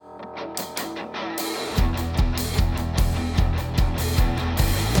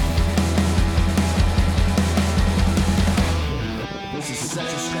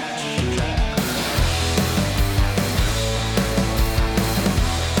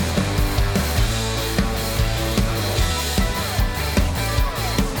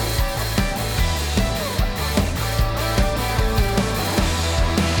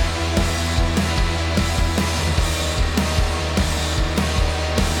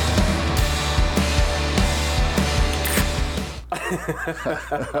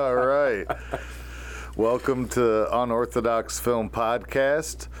All right. Welcome to Unorthodox Film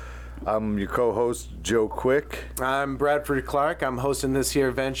Podcast. I'm your co-host, Joe Quick. I'm Bradford Clark. I'm hosting this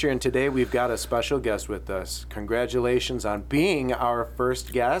here venture, and today we've got a special guest with us. Congratulations on being our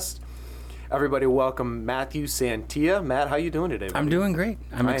first guest. Everybody welcome Matthew Santia. Matt, how you doing today, buddy? I'm doing great.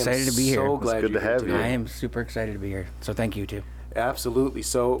 I'm excited to be here. So glad good to have you. I am super excited to be here. So thank you, too. Absolutely.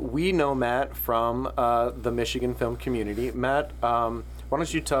 So we know Matt from the Michigan film community. Matt, why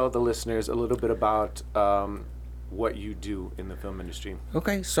don't you tell the listeners a little bit about what you do in the film industry?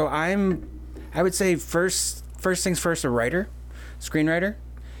 Okay, so I would say first things first, a writer, screenwriter,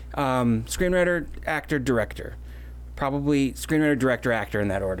 actor, director. Probably screenwriter, director, actor in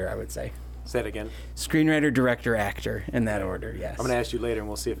that order, I would say. Say it again. Screenwriter, director, actor in that order, yes. I'm going to ask you later and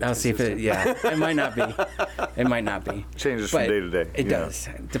we'll see if it's I'll see if it, it might not be. It might not be. Changes But from day to day. It does.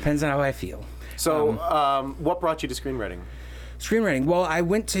 Depends on how I feel. So what brought you to screenwriting? Screenwriting. Well, I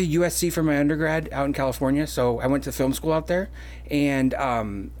went to USC for my undergrad out in California, so I went to film school out there, and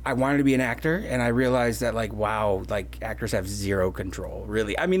I wanted to be an actor, and I realized that, actors have zero control,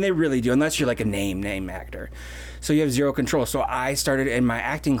 really. I mean, they really do, unless you're like a name actor. So you have zero control. So I started, in my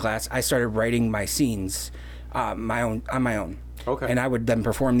acting class, I started writing my scenes on my own. Okay. And I would then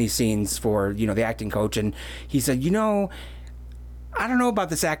perform these scenes for, the acting coach, and he said, I don't know about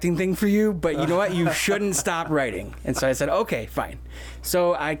this acting thing for you, but you know what? You shouldn't stop writing. And so I said, okay, fine.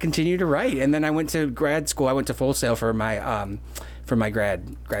 So I continued to write, and then I went to grad school. I went to Full Sail for my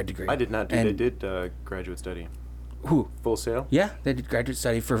grad degree. I did not do. They did graduate study. Who? Full Sail? Yeah, they did graduate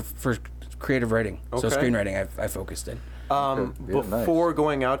study for creative writing. Okay. So screenwriting I focused in. Before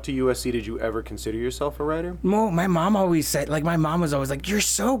going out to USC, did you ever consider yourself a writer? My mom always said, my mom was always like, you're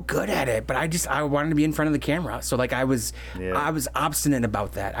so good at it, but I wanted to be in front of the camera. So I was obstinate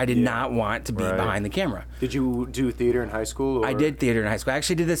about that. I did not want to be behind the camera. Did you do theater in high school? Or? I did theater in high school. I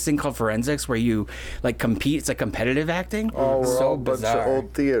actually did this thing called forensics where you compete. It's like competitive acting. Oh, we're so all a bunch of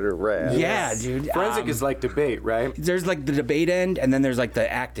old theater rats. Yeah, dude. Forensic is like debate, right? There's the debate end, and then there's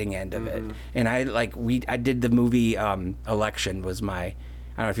the acting end of it. And I did the movie Election was my, I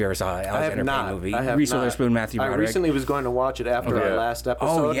don't know if you ever saw it. Alexander Payne movie. Reese Witherspoon, Matthew Broderick. I recently was going to watch it after our last episode.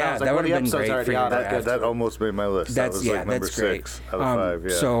 Oh yeah, that would have been great for you. That almost made my list. That was number 6 out of 5.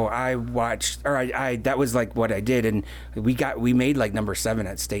 Yeah. So I watched, or I that was what I did, and we made number 7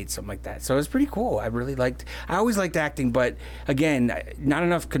 at state, something like that. So it was pretty cool. I always liked acting, but again, not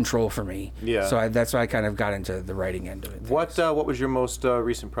enough control for me. Yeah. So that's why I kind of got into the writing end of it. What was your most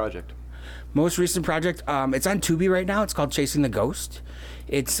recent project? Most recent project, it's on Tubi right now. It's called Chasing the Ghost.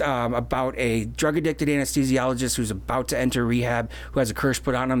 It's about a drug-addicted anesthesiologist who's about to enter rehab, who has a curse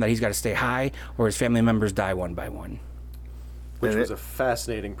put on him that he's got to stay high or his family members die one by one. Which was a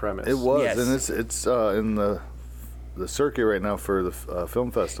fascinating premise. It was, yes. And it's in the circuit right now for the film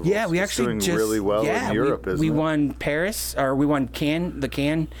festival. Yeah, we actually doing really well in Europe, isn't it? We won Paris, or we won Cannes,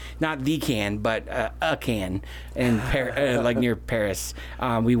 not the Cannes, but a Cannes, in near Paris.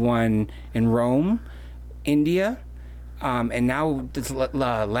 We won in Rome, India, and now this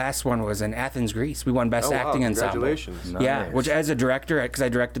last one was in Athens, Greece. We won Best Acting Ensemble. Congratulations. Nice. Yeah, which as a director, because I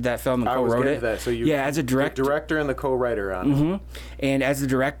directed that film and co-wrote it. That. So as a director. The director and the co-writer on it. And as a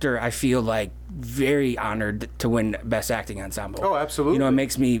director, I feel very honored to win Best Acting Ensemble. Oh, absolutely. It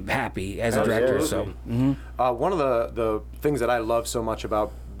makes me happy as a director. Absolutely. So, one of the things that I love so much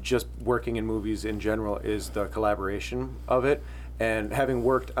about just working in movies in general is the collaboration of it. And having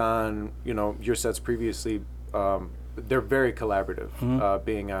worked on your sets previously, they're very collaborative.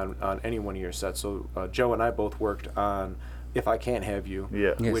 Being on any one of your sets. So Joe and I both worked on If I Can't Have You,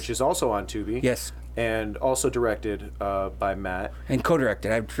 which is also on Tubi. Yes. And also directed by Matt. And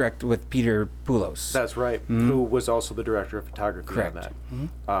co-directed. I directed with Peter Poulos. That's right, who was also the director of photography on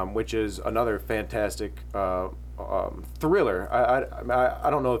that, which is another fantastic thriller. I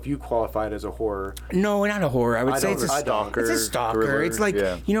don't know if you qualify it as a horror. No, not a horror. I would say it's a stalker. It's a stalker. Thriller,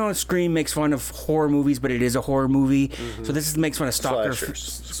 it's Scream makes fun of horror movies, but it is a horror movie. So this makes fun of stalker.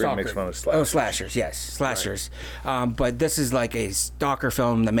 Scream makes fun of slashers. Oh, slashers, yes, slashers. Right. But this is a stalker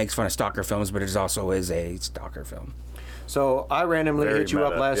film that makes fun of stalker films, but it also is a stalker film. So I randomly hit you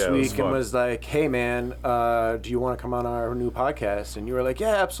up last week and fun. was like, hey man, do you want to come on our new podcast? And you were like,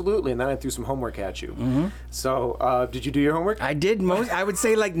 yeah, absolutely. And then I threw some homework at you. So did you do your homework? I did I would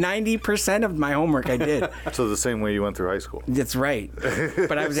say 90% of my homework I did. So the same way you went through high school. That's right.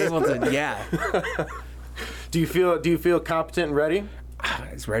 But I was able to, yeah. Do you feel competent and ready?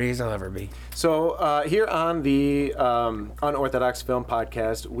 As ready as I'll ever be. So here on the Unorthodox Film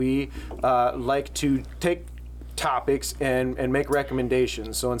Podcast, we like to take topics and make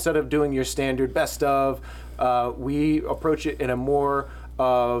recommendations. So instead of doing your standard best of, we approach it in a more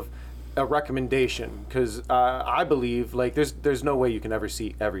of a recommendation, because I believe like there's no way you can ever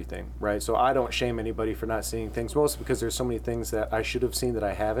see everything, right? So I don't shame anybody for not seeing things, mostly because there's so many things that I should have seen that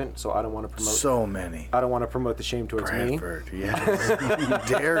I haven't. So I don't want to promote so many. I don't want to promote the shame towards Bradford, yes.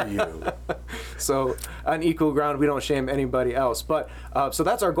 Dare you? So on equal ground, we don't shame anybody else. But so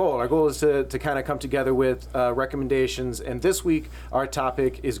that's our goal. Our goal is to kind of come together with recommendations. And this week, our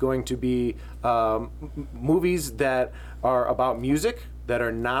topic is going to be movies that are about music, that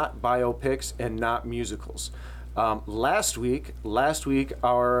are not biopics and not musicals. Last week,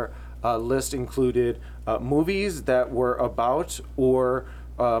 our list included movies that were about or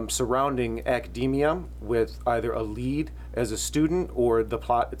surrounding academia, with either a lead as a student or the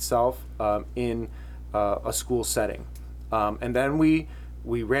plot itself in a school setting. And then we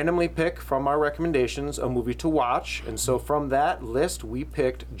randomly pick from our recommendations a movie to watch, and so from that list we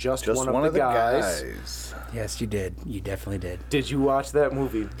picked just one of the guys. Yes, you did. You definitely did. Did you watch that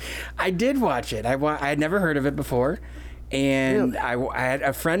movie? I did watch it. I had never heard of it before, and really? I had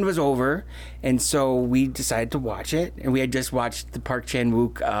a friend was over, and so we decided to watch it. And we had just watched the Park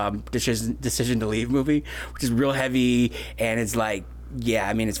Chan-wook Decision to Leave movie, which is real heavy, and it's like, yeah,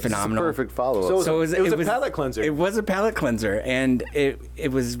 I mean, it's phenomenal. It's a perfect follow-up. So it was a palate cleanser. It was a palate cleanser, and it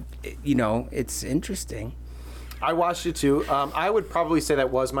was, it's interesting. I watched it too. I would probably say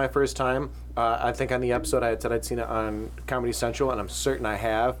that was my first time. I think on the episode I had said I'd seen it on Comedy Central, and I'm certain I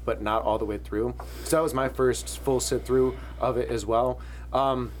have, but not all the way through. So that was my first full sit-through of it as well.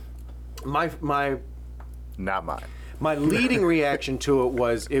 Not mine. My leading reaction to it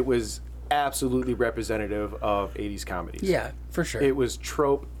was absolutely representative of 80s comedies. Yeah, for sure. It was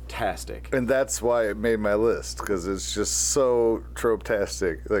trope-tastic. And that's why it made my list, because it's just so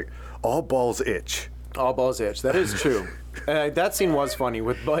trope-tastic. Like, all balls itch. All balls itch. That is true. That scene was funny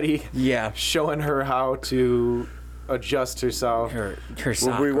with Buddy showing her how to adjust herself. Her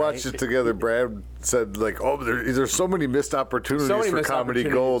sock, when we watched it together, Brad said, like, "Oh, there's so many missed opportunities for comedy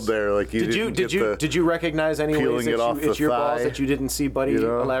gold there." Like, did you recognize any ways that it's your balls that you didn't see Buddy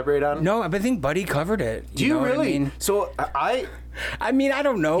elaborate on? No, I think Buddy covered it. Do you really? I mean? So I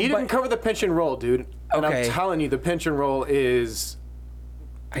don't know. He didn't cover the pinch and roll, dude. And I'm telling you, the pinch and roll is.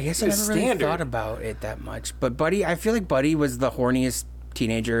 I guess I never really thought about it that much. But Buddy, I feel like Buddy was the horniest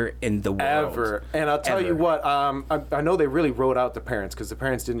teenager in the world. Ever. And I'll tell you what, I know they really wrote out the parents, because the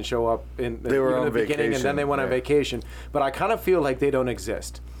parents didn't show up in the beginning, and then they went on vacation. But I kind of feel like they don't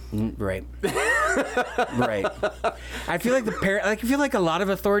exist. Right. Right. I feel like I feel like a lot of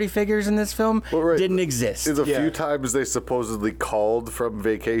authority figures in this film didn't exist. There's a few times they supposedly called from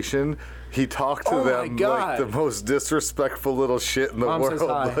vacation. He talked to them like the most disrespectful little shit in the world.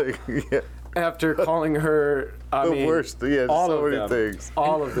 Like, after calling her the worst. Yeah, so many things.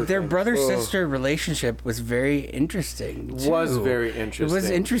 All of their brother-sister relationship was very interesting. Too. Was very interesting. It was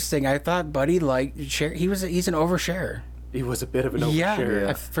interesting. I thought Buddy he's an oversharer. He was a bit of an oversharer.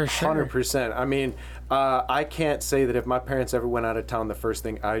 Yeah, for sure. 100%. I mean, I can't say that if my parents ever went out of town, the first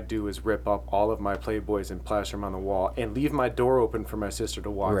thing I'd do is rip up all of my Playboys and plaster them on the wall and leave my door open for my sister to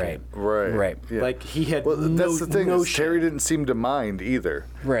walk in. Right. Yeah. Like, he had that's the thing. Terry didn't seem to mind either.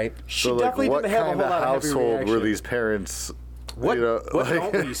 Right. She definitely didn't have a whole lot of heavy reaction. What kind of household were these parents... What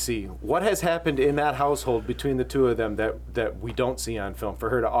don't we see? What has happened in that household between the two of them that we don't see on film for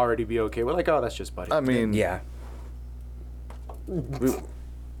her to already be okay? We're like, oh, that's just Buddy. I mean... Yeah.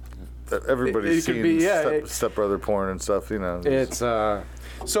 Everybody's seen stepbrother porn and stuff, It's so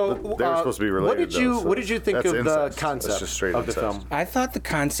they were supposed to be related. What did you think of the concept of the film? I thought the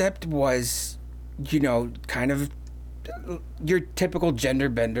concept was, kind of your typical gender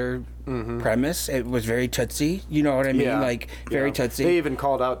bender premise. It was very Tootsie. You know what I mean? Yeah. Very Tootsie. They even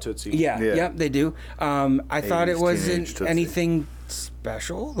called out Tootsie. Yeah, they do. I thought it wasn't anything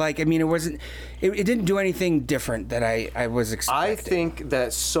special. It wasn't. It didn't do anything different that I was expecting. I think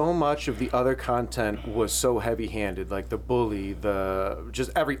that so much of the other content was so heavy-handed, like the bully,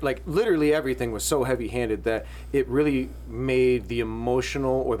 literally everything was so heavy-handed that it really made the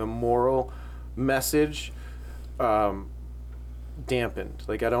emotional or the moral message dampened.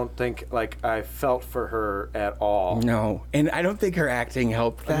 I don't think I felt for her at all. No, and I don't think her acting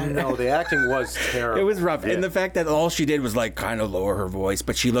helped that. No, the acting was terrible. It was rough, and the fact that all she did was kind of lower her voice,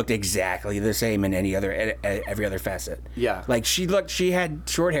 but she looked exactly the same in every other facet. Yeah, she had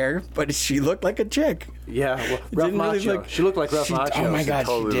short hair, but she looked like a chick. Yeah, Rough Macho. She looked like Rough Macho. Oh my God, she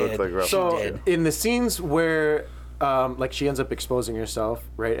totally she did. Looked like Rough Macho. So in the scenes where like she ends up exposing herself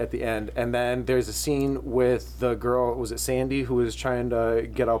right at the end, and then there's a scene with the girl. Was it Sandy who was trying to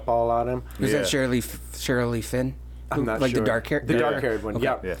get up all on him? Was that Shirley Finn? I'm not like sure. The dark-haired one.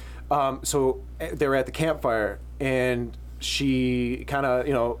 Okay. Yeah. So they were at the campfire, and she kind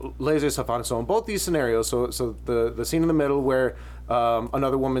of lays herself on. So in both these scenarios, so the scene in the middle where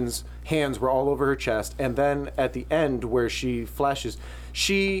another woman's hands were all over her chest, and then at the end where she flashes,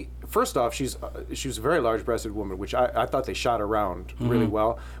 first off, she was a very large-breasted woman, which I thought they shot around really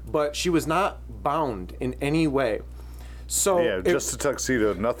well, but she was not bound in any way. So just a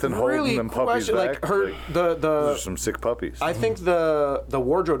tuxedo, nothing really holding them puppies back. Like her, those are some sick puppies. I think the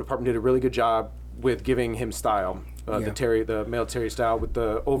wardrobe department did a really good job with giving him style, the male Terry style with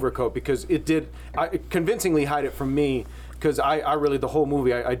the overcoat, because it did convincingly hide it from me. Because I really, the whole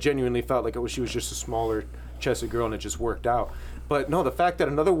movie, I genuinely felt like she was just a smaller chested girl, and it just worked out. But no, the fact that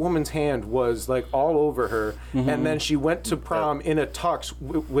another woman's hand was like all over her, and then she went to prom in a tux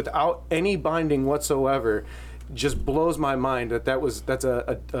without any binding whatsoever, just blows my mind. That's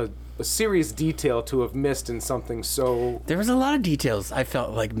a serious detail to have missed in something so. There was a lot of details I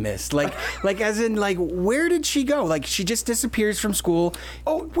felt like missed. Like as in, like, where did she go? Like, she just disappears from school.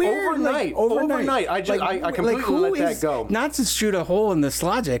 Oh, where? Overnight. I completely let that go. Not to shoot a hole in this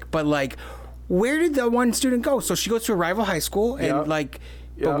logic, but like, where did the one student go? So she goes to a rival high school, and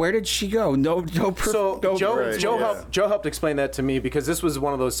but where did she go? No proof. So Joe helped explain that to me, because this was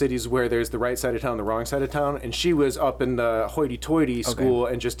one of those cities where there's the right side of town, the wrong side of town, and she was up in the hoity-toity school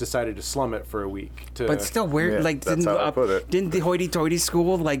and just decided to slum it for a week. But still, where didn't the hoity-toity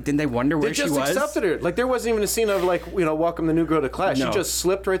school, like, didn't they wonder where she was? They just accepted her. Like, there wasn't even a scene of like, welcome the new girl to class. No. She just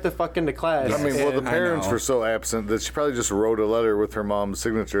slipped right the fuck into class. I mean, the parents were so absent that she probably just wrote a letter with her mom's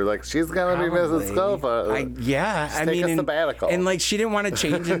signature, like, she's gonna be Mrs. Scofa. Sabbatical. And like, she didn't want to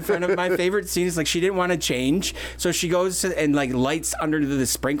change in front of my favorite scene is like, she didn't want to change, so she goes to and like lights under the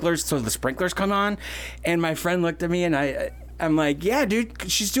sprinklers, so the sprinklers come on, and my friend looked at me, and I'm like, yeah,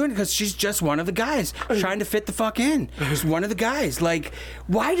 dude, she's doing it because she's just one of the guys trying to fit the fuck in. She's one of the guys. Like,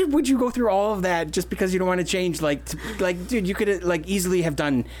 why would you go through all of that just because you don't want to change? Like, dude, you could like easily have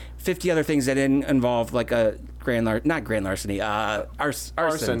done 50 other things that didn't involve like a not grand larceny, arson.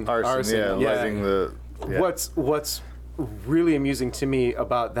 Yeah, lighting the. Yeah. What's really amusing to me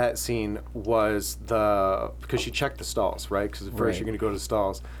about that scene was because she checked the stalls, right? Because at first you're going to go to the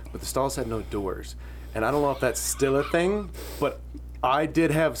stalls, but the stalls had no doors. And I don't know if that's still a thing, but I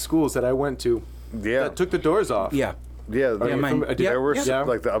did have schools that I went to that took the doors off. Yeah, there were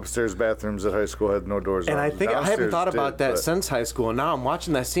like the upstairs bathrooms at high school had no doors. And I think I haven't thought about that since high school. And now I'm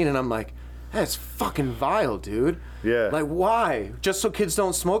watching that scene and I'm like, that's fucking vile, dude. Yeah. Like, why? Just so kids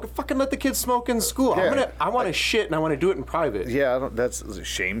don't smoke? Fucking let the kids smoke in school. Yeah. I want to shit, and I want to do it in private. Yeah, that's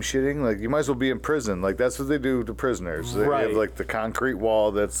shame shitting. Like, you might as well be in prison. Like, that's what they do to prisoners. They have like the concrete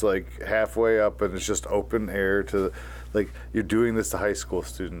wall that's like halfway up, and it's just open air to, like, you're doing this to high school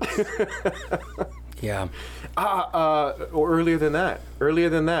students. Yeah. Or earlier than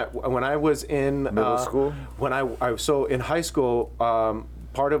that. When I was in middle school. So in high school.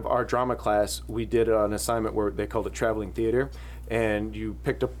 Part of our drama class, we did an assignment where they called it traveling theater, and you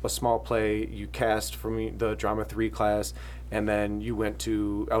picked up a small play, you cast from the drama 3 class, and then you went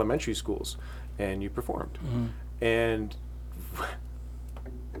to elementary schools and you performed. And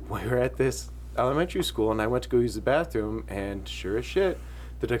we were at this elementary school, and I went to go use the bathroom, and sure as shit,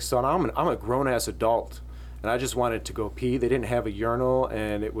 the next thought, I'm a grown ass adult, and I just wanted to go pee. They didn't have a urinal,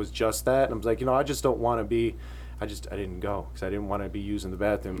 and it was just that, and I was like, I just don't want to be. I didn't go because I didn't want to be using the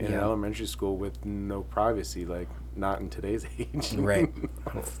bathroom in an elementary school with no privacy, like not in today's age. Right,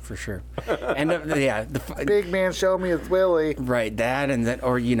 for sure. And the big man show me his willy. Right, that and that,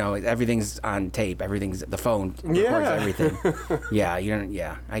 or everything's on tape. Everything's the phone records everything.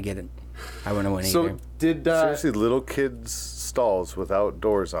 I get it. I wouldn't win either. So did seriously little kids stalls without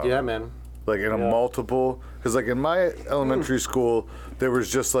doors on? Yeah, man. Like in a multiple, because like in my elementary school, there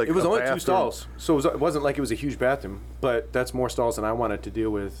was just like it was only bathroom. 2 stalls, so it wasn't like it was a huge bathroom. But that's more stalls than I wanted to deal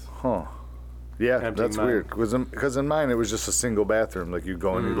with. Huh? Yeah, that's weird. Because in mine it was just a single bathroom. Like you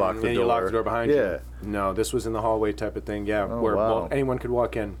go and you lock the door. And you lock the door behind you. Yeah. No, this was in the hallway type of thing. Yeah, where anyone could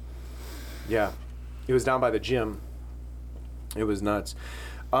walk in. Yeah, it was down by the gym. It was nuts.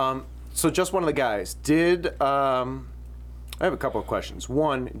 So just one of the guys did. I have a couple of questions.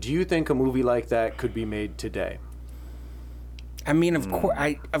 One, do you think a movie like that could be made today? I mean,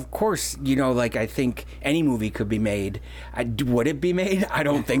 of course, you know, like I think any movie could be made. Would it be made? I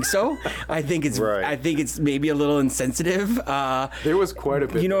don't think so. I think it's Right. I think it's maybe a little insensitive. There was quite a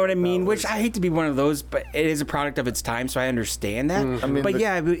bit. You know what I mean? Which I hate to be one of those, but it is a product of its time, so I understand that. I mean, but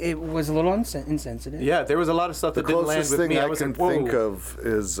yeah, it was a little insensitive. Yeah, there was a lot of stuff The that didn't land closest with thing me. I was can like, whoa. think of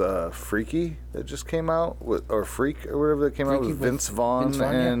is Freaky that just came out, or Freak or whatever that came out Freaky with with Vince Vaughn Vince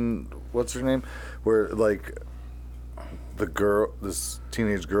Vaughn, yeah. and what's her name, where like this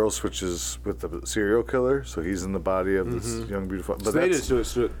teenage girl switches with the serial killer, so he's in the body of this young beautiful. But So they that's,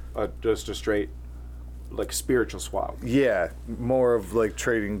 just a straight, like, spiritual swap. yeah, more of like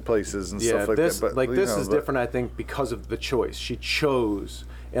trading places and stuff like this, that. But you this know, is but- different, I think, because of the choice. She chose,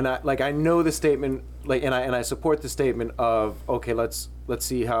 and I know the statement, like, and I support the statement of, okay, let's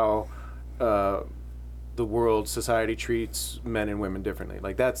see how the world, society treats men and women differently.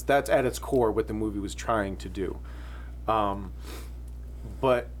 Like that's at its core what the movie was trying to do.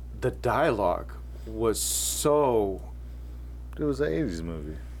 But the dialogue was so, It was an '80s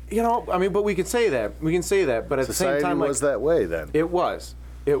movie. you know, I mean, but we can say that, but at Society the same time, was like, that way then. it was.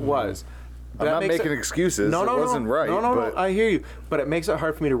 I'm not making excuses. No, it wasn't right. No, but I hear you, but it makes it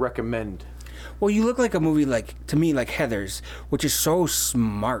hard for me to recommend. Well, you look like a movie to me like Heathers, which is so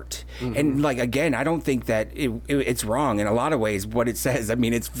smart. And like again, I don't think that it's wrong in a lot of ways what it says. I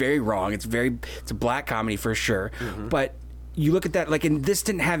mean, it's very wrong. It's a black comedy for sure. But you look at that, like, and this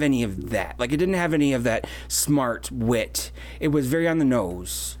didn't have any of that. Like, it didn't have any of that smart wit. It was very on the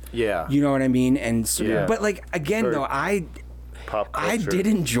nose. Yeah. You know what I mean? And so, Yeah. but like again Very though, pop I culture. did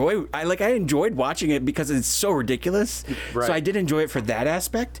enjoy. I enjoyed watching it because it's so ridiculous. Right. So I did enjoy it for that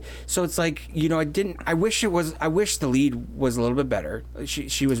aspect. So it's like, you know, I wish the lead was a little bit better.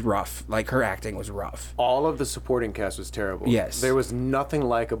 She was rough. Like her acting was rough. All of the supporting cast was terrible. Yes. There was nothing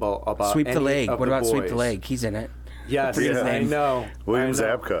likable about Sweep the any leg. of What the about Sweep the boys. leg? He's in it. Yes, forget his I name. know. William I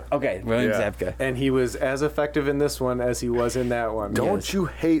know. Zabka. Okay, William Yeah. Zabka. And he was as effective in this one as he was in that one. Don't you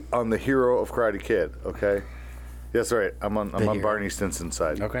hate on the hero of Karate Kid? Okay. Yes, right. I'm on hero. Barney Stinson's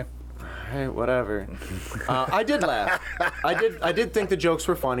side. Okay. Hey, whatever. I did laugh. I did think the jokes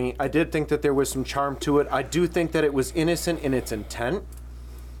were funny. I did think that there was some charm to it. I do think that it was innocent in its intent.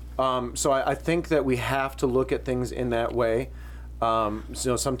 So I think that we have to look at things in that way.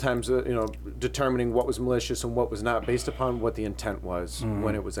 So sometimes, determining what was malicious and what was not based upon what the intent was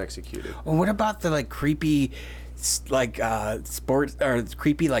when it was executed. Well, what about the like creepy, sports or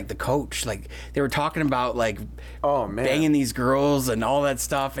creepy like the coach? Like they were talking about like, Oh, man. banging these girls and all that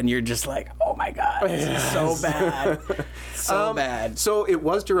stuff, and you're just like, oh my god, this is so bad, so bad. So it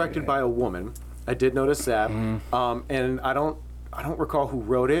was directed by a woman. I did notice that, and I don't recall who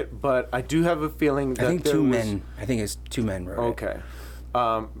wrote it, but I do have a feeling that I think there two was, men. I think it's two men wrote it.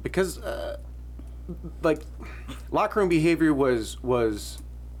 Okay, because like locker room behavior was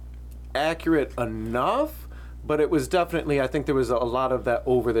accurate enough, but it was definitely, I think there was a lot of that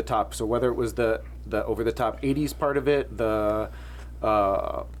over the top. So whether it was the over the top '80s part of it, the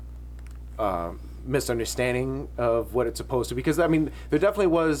misunderstanding of what it's supposed to be, because I mean there definitely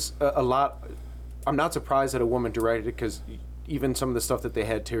was a lot. I'm not surprised that a woman directed it, because even some of the stuff that they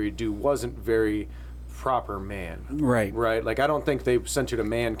had Terry do wasn't very proper man. Right. Right. Like I don't think they sent you to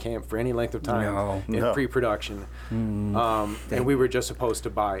man camp for any length of time in No. pre-production, and we were just supposed to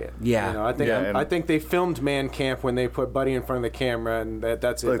buy it. Yeah. You know, I think Yeah, and- I think they filmed man camp when they put Buddy in front of the camera, and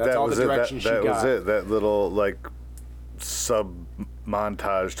that's it. Like, That's that all the was it. direction she That got. was it. That little like sub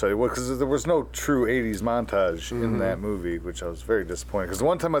montage to because there was no true '80s montage in that movie, which I was very disappointed. Because the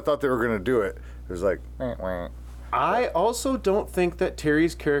one time I thought they were going to do it, it was like. Wah, wah. I also don't think that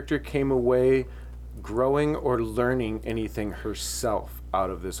Terry's character came away growing or learning anything herself out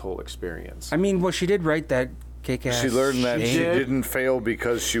of this whole experience. I mean, well, she did write that kick-ass. She learned that she did. didn't fail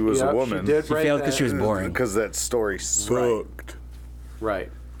because she was a Yep, woman. She did She write failed because that. she was boring. Because that story sucked. Right.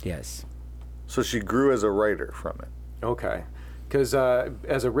 Yes. So she grew as a writer from it. Okay. Because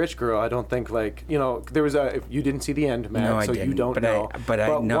as a rich girl, I don't think there was if you didn't see the end, Matt, No, I so you didn't, don't but know.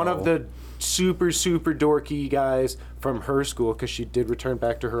 I know. One of the super dorky guys from her school, because she did return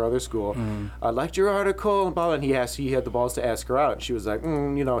back to her other school, I liked your article and blah, and he had the balls to ask her out, and she was like,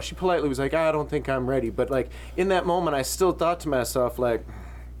 she politely was like, I don't think I'm ready, but like in that moment, I still thought to myself like.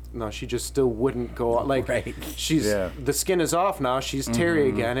 No, she just still wouldn't go out. Like Right. the skin is off now. She's Terry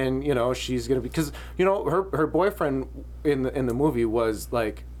again, and she's gonna be, because her boyfriend in the movie was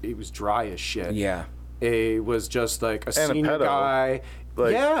like, he was dry as shit. Yeah. He was just like a And a senior pedo. guy.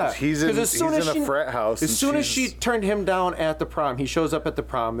 Like, yeah, he's in 'Cause as a frat house. As and soon as she she's- turned him down at the prom, he shows up at the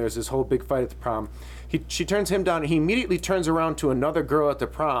prom. There's this whole big fight at the prom. She turns him down, and he immediately turns around to another girl at the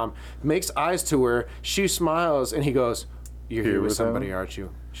prom, makes eyes to her. She smiles, and he goes, you're here with somebody, aren't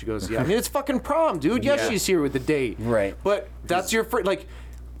you? She goes, yeah. I mean, it's fucking prom, dude. Yes, she's here with the date. Right. But that's your like,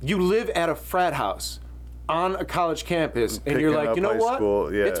 you live at a frat house on a college campus, and you're like, you know what?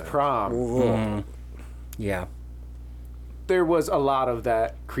 School, yeah. It's prom. Mm-hmm. Yeah. There was a lot of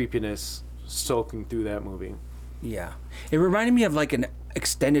that creepiness soaking through that movie. Yeah. It reminded me of like an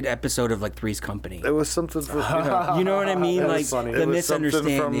extended episode of like Three's Company. It was something for, You know what I mean? Like funny. the it was something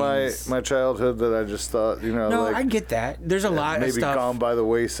misunderstandings. from my childhood that I just thought, No, like, I get that. There's a lot of maybe stuff. Gone by the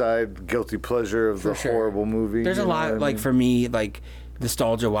Wayside, guilty pleasure of the sure. horrible movie. There's a lot, like for me, like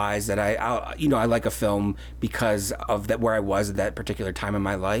nostalgia-wise, that I like a film because of that where I was at that particular time in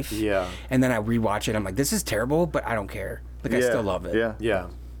my life. Yeah. And then I rewatch it. I'm like, this is terrible, but I don't care. Like I still love it. Yeah. Yeah.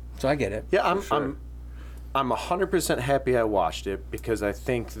 So I get it. Yeah, I'm 100% happy I watched it because I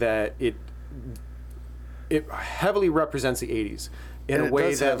think that it heavily represents the 80s in And a it way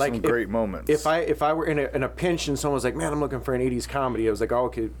does that have like some great moments. If I were in a pinch and someone was like, "Man, I'm looking for an 80s comedy," I was like, "Oh,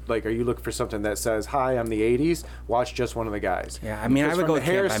 okay, like, are you looking for something that says, "Hi, I'm the 80s"? Watch Just One of the Guys." Yeah, I mean, I would go the with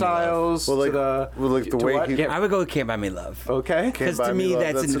Can't Buy Me Love. hairstyles Well, like- to the well, like the to way what? he- Yeah. I would go with Can't Buy Me Love. Okay. Because Buy to Me me, Love,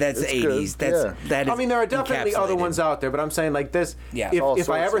 that's it's 80s. good. That's Yeah. that is. I mean, there are definitely other encapsulated. ones out there, but I'm saying like this. Yeah. If, All if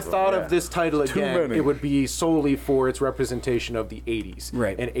I sorts ever of them, thought yeah. of this title Too again, many. it would be solely for its representation of the 80s.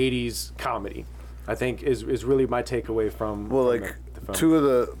 Right. And 80s comedy, I think, is really my takeaway from. Well, from like the film. two of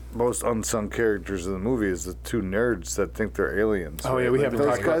the most unsung characters in the movie is the two nerds that think they're aliens. Oh yeah, right? we Like, haven't those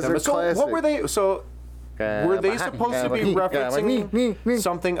talked about guys them. are But so classic. what were they? So were they supposed to be referencing me.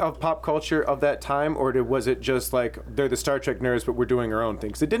 something of pop culture of that time, or was it just like they're the Star Trek nerds, but we're doing our own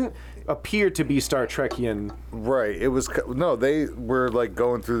things? It didn't appear to be Star Trekian. Right. It was no. They were like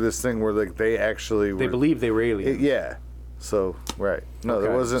going through this thing where like they actually They were, believed they were aliens. Yeah. So right. No, Okay.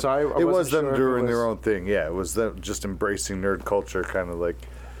 there wasn't. So I it was wasn't them sure if it doing their was- own thing. Yeah. It was them just embracing nerd culture, kind of like.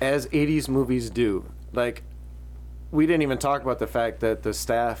 As 80s movies do. Like, we didn't even talk about the fact that the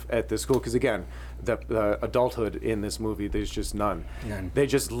staff at the school, because again, the adulthood in this movie, there's just none. They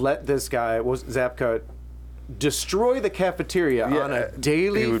just let this guy, Zapka, destroy the cafeteria on a he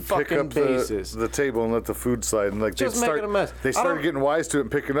daily would pick fucking up basis. the table and let the food slide, and like Just they'd making start. a mess. They I started don't- getting wise to it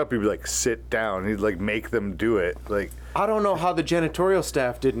and picking up. He'd be like, "Sit down." He'd like make them do it. Like, I don't know how the janitorial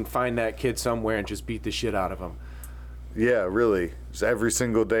staff didn't find that kid somewhere and just beat the shit out of him. yeah, really. Just every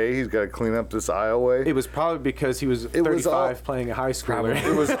single day, he's got to clean up this aisleway. It was probably because he was 35 was all- playing a high schooler.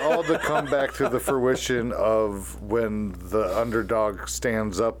 It was all to come back to the fruition of when the underdog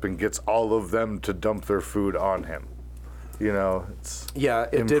stands up and gets all of them to dump their food on him. You know, it's Yeah,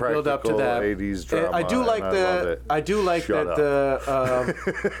 it did build up to impractical that. 80s drama. I do like and I love it. I do like Shut that up.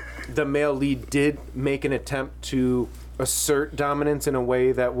 the male lead did make an attempt to assert dominance in a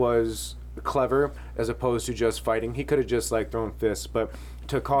way that was clever, as opposed to just fighting. He could have just like thrown fists, but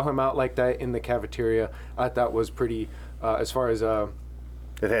to call him out like that in the cafeteria, I thought was pretty. As far as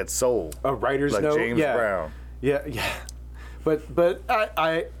It had soul. a writer's like note, James yeah, Brown. yeah. But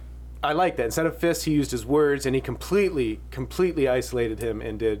I like that. Instead of fists, he used his words, and he completely isolated him.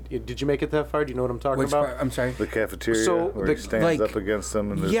 And did you make it that far? Do you know what I'm talking Which about? part? I'm sorry. The cafeteria So, where the- he stands like- up against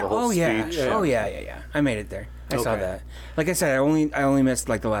them and there's Yeah. the whole Oh yeah. speech. Oh yeah. I made it there. I saw Okay. that. Like I said, I only missed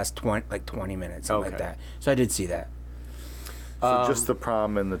like the last 20 minutes, something like Okay. that. So I did see that. So just the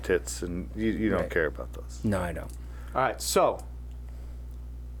prom and the tits, and you don't Right. care about those. No, I don't. All right. So,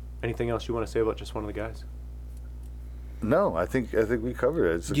 anything else you want to say about Just One of the Guys? No, I think we covered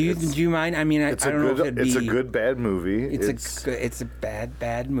it. Do you mind? I mean, I It's don't a know good. if it'd It's be. a good bad movie. It's a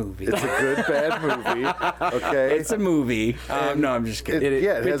bad movie. It's a good bad movie. Okay. It's a movie. No, I'm just kidding.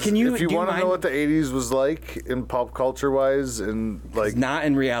 Yeah, it But has, can you? if you do want to mind- know what the '80s was like in pop culture wise, and like not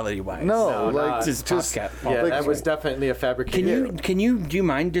in reality wise. no, like not. Just just podcast. Yeah, like, that was definitely a fabrication. Can you? Do you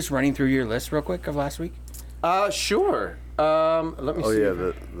mind just running through your list real quick of last week? Sure. Let me Oh see. yeah,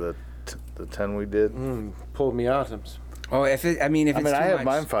 the 10 we did. Pulled me out. Oh, if it's I too I have much,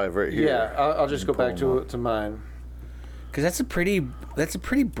 mine 5 right here. Yeah, I'll just go Pull back them to mine. because that's a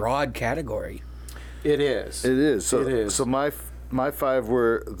pretty broad category. It is. It is. So It is. so my 5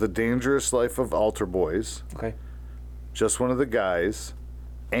 were The Dangerous Life of Altar Boys, Okay. Just One of the Guys,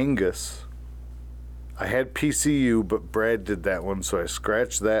 Angus. I had PCU, but Brad did that one, so I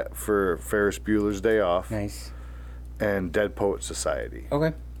scratched that for Ferris Bueller's Day Off, Nice. and Dead Poet Society.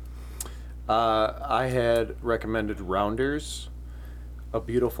 Okay. I had recommended Rounders, A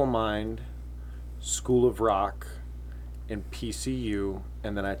Beautiful Mind, School of Rock, and PCU,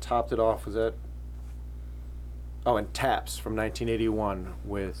 and then I topped it off with that. Oh, and Taps from 1981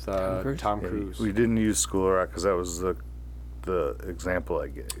 with Tom Cruise? Cruise. We didn't use School of Rock because that was the example I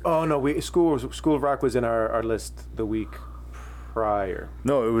gave. Oh no, School of Rock was in our list the week prior.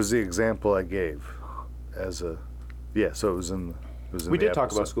 No, it was the example I gave as a Yeah, so it was in. We did the talk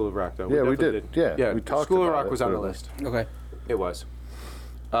episode. about School of Rock, though. Yeah, we definitely did. Yeah, we talked School of about Rock it, was on the but- list. Okay. It was.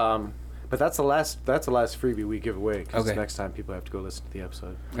 But that's the last freebie we give away, because Okay. next time people have to go listen to the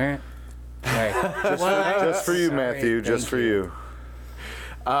episode. All right. All right. Just for you, Sorry, Matthew. Just thank for you.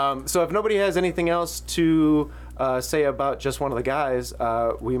 So if nobody has anything else to say about just one of the guys,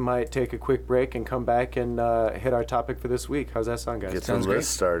 we might take a quick break and come back and hit our topic for this week. How's that sound, guys? Get the Sounds great.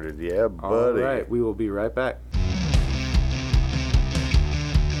 list started. Yeah, All buddy. right, we will be right back.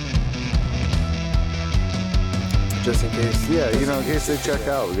 Just in case. Yeah, in case they check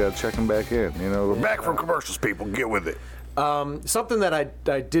out, we gotta check them back in. We're back from commercials, people. Get with it. Something that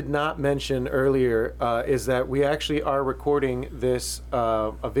I did not mention earlier is that we actually are recording this,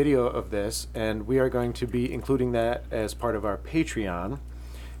 a video of this, and we are going to be including that as part of our Patreon.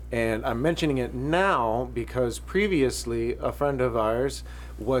 And I'm mentioning it now because previously a friend of ours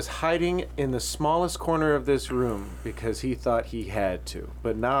was hiding in the smallest corner of this room because he thought he had to.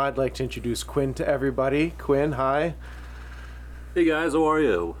 But now I'd like to introduce Quinn to everybody. Quinn, hi. Hey guys, how are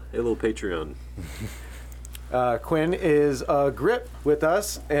you? Hey, little Patreon. Quinn is a grip with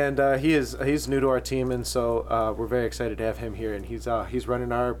us, and he's new to our team, and so we're very excited to have him here. And he's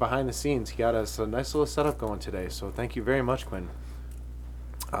running our behind the scenes. He got us a nice little setup going today. So thank you very much, Quinn.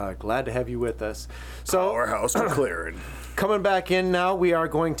 Glad to have you with us. So Our house to clearing. coming back in now, we are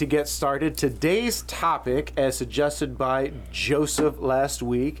going to get started. Today's topic, as suggested by Joseph last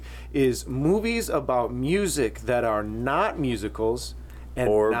week, is movies about music that are not musicals and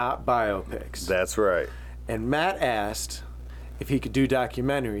Or- not biopics. That's right. And Matt asked if he could do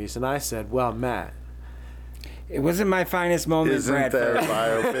documentaries, and I said, well, Matt, It wasn't my finest moment, Isn't that a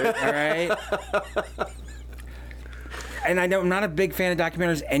Bradford. biopic? All right. And I'm not a big fan of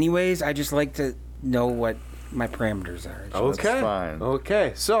documentaries anyways. I just like to know what my parameters are. okay. fine.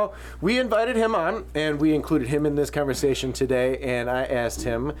 Okay. So we invited him on, and we included him in this conversation today, and I asked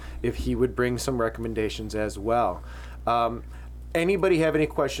him if he would bring some recommendations as well. Anybody have any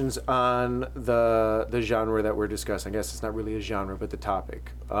questions on the genre that we're discussing? I guess it's not really a genre, but the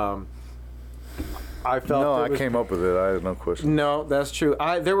topic. I felt No, it I was- came up with it. I had no question. No, that's true.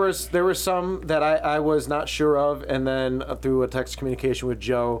 There were some that I was not sure of, and then through a text communication with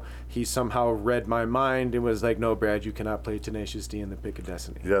Joe, he somehow read my mind and was like, "No, Brad, you cannot play Tenacious D in the Pick of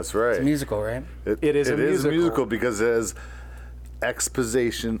Destiny." That's right. It's a musical, right? It is a musical. because it has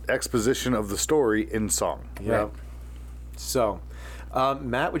exposition of the story in song. Yeah. Right. So,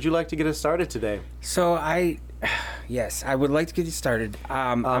 Matt, would you like to get us started today? So yes, I would like to get you started.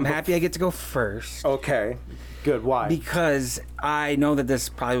 I'm happy I get to go first. Okay. Good. Why? Because I know that this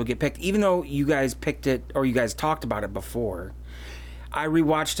probably will get picked, even though you guys picked it or you guys talked about it before. I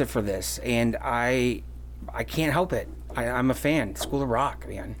rewatched it for this, and I can't help it. I'm a fan. School of Rock,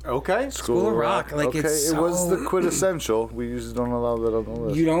 man. Okay. School of Rock, like, okay, it's it was so- the quintessential. We usually don't allow that on the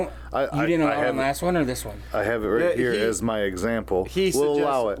list. You don't. I You didn't allow have the last one or this one? I have it right Yeah, here he- as my example. he We'll suggests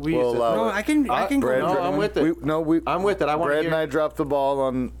allow it. we We'll use it. allow No, it. I can. I can go. Brad, with no, I'm with it. I'm with it. I wanna Brad hear- and I dropped the ball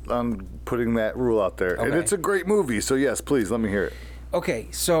on putting that rule out there, and Okay. it's a great movie. So yes, please let me hear it. Okay,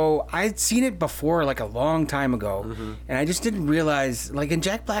 so I'd seen it before, like a long time ago, and I just didn't realize, like in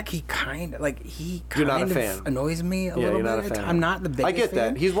Jack Black, he kind of You're not a of fan. annoys me a Yeah, little you're not a bit. fan. I'm not the biggest. I get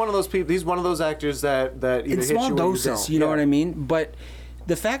fan. that. He's one of those people. He's one of those actors that either In hits small you or doses, you don't. you know Yeah. what I mean? But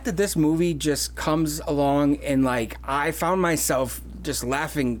the fact that this movie just comes along and like I found myself just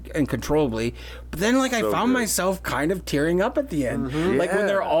laughing uncontrollably, but then like I So found good. myself kind of tearing up at the end, like when Yeah.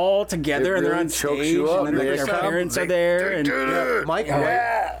 they're all together It and they're really on chokes stage, you up. and then They their come, parents they- are there, they and do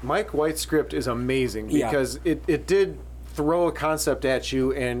it. Mike White's script is amazing Yeah. because it did throw a concept at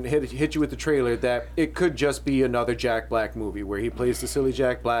you and hit you with the trailer that it could just be another Jack Black movie where he plays the silly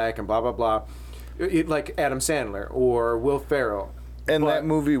Jack Black and blah blah blah, like Adam Sandler or Will Ferrell. And But that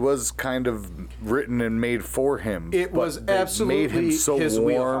movie was kind of written and made for him. It but was they absolutely made him so his warm.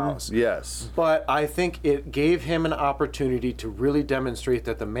 wheelhouse. Yes. But I think it gave him an opportunity to really demonstrate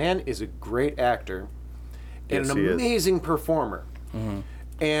that the man is a great actor and Yes, an he is. amazing performer.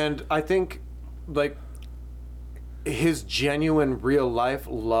 And I think, like, his genuine real life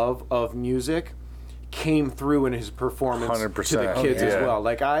love of music came through in his performance to the 100%. kids Oh, as yeah. well.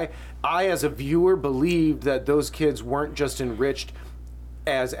 Like I as a viewer believed that those kids weren't just enriched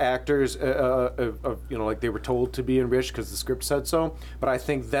as actors, like they were told to be enriched because the script said so. But I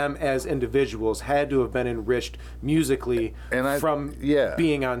think them as individuals had to have been enriched musically from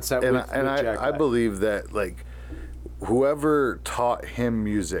being on set with Jack I Black. believe that like whoever taught him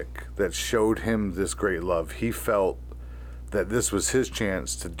music that showed him this great love, he felt that this was his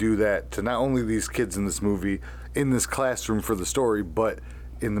chance to do that to not only these kids in this movie in this classroom for the story, but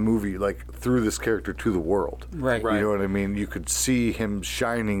in the movie, like through this character to the world. Right. You know what I mean? You could see him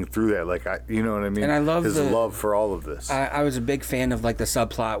shining through that. Like, you know what I mean? And I love his love for all of this. I was a big fan of like the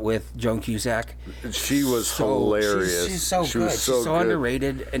subplot with Joan Cusack. She was hilarious. She's so good. Was she's so good.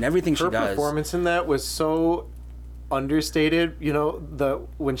 underrated, and everything she Her does. performance in that was so understated. You know,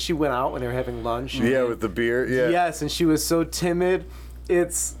 when she went out when they were having lunch. Yeah, with the beer. Yeah. Yes, and she was so timid.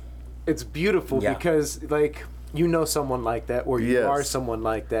 It's beautiful because like you know someone like that, or you are someone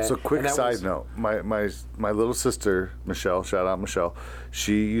like that. So quick side note, my little sister Michelle, shout out Michelle,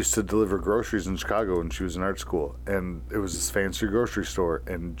 she used to deliver groceries in Chicago when she was in art school, and it was this fancy grocery store,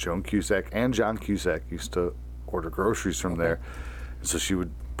 and Joan Cusack and John Cusack used to order groceries from there, and so she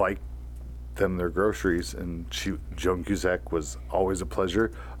would bike them their groceries, and Joan Cusack was always a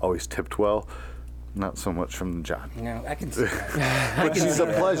pleasure, always tipped well. Not so much from John. No, I can see that. But she's a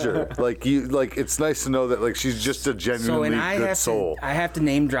pleasure. Like it's nice to know that like she's just a genuinely good soul. I have to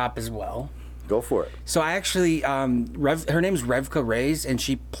name drop as well. Go for it. So I actually, her name's Revka Reyes, and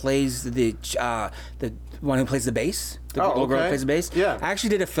she plays the one who plays the bass. The little girl who plays the bass. Yeah. I actually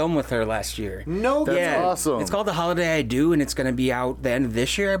did a film with her last year. No, that's awesome. It's called The Holiday I Do, and it's going to be out the end of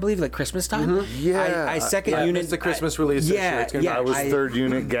this year, I believe, like Christmas time. Yeah. I second unit. It's the Christmas release. Yeah, I was third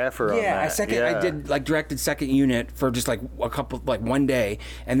unit gaffer on that. I did like directed second unit for just like a couple, like one day,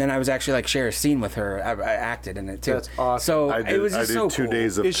 and then I was actually like share a scene with her. I acted in it too. That's awesome. So I did, it was just so 2 cool.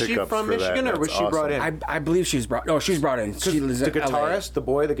 days of Is she pickups from for Michigan, that. or was That's she brought awesome. in? I believe she was brought. Oh, she was brought in. She lives the in LA. guitarist, the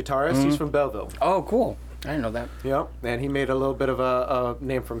guitarist, he's from Belleville. Oh, cool. I didn't know that. Yep, and he made a little bit of a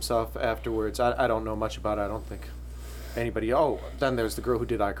name for himself afterwards. I don't know much about it. I don't think anybody. Oh, then there's the girl who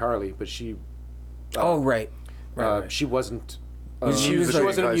did iCarly, but she. Right. She wasn't. She was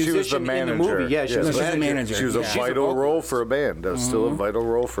wasn't a she was the musician in the manager. movie. Yeah, she was she's a the manager. manager. She was a Yeah. vital role for a band. That was still a vital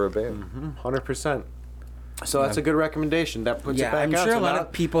role for a band. 100%. So that's a good recommendation. That puts it back I'm out. sure So a lot now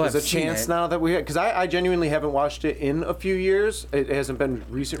of people there's have a seen chance it. now that we, because I genuinely haven't watched it in a few years. It hasn't been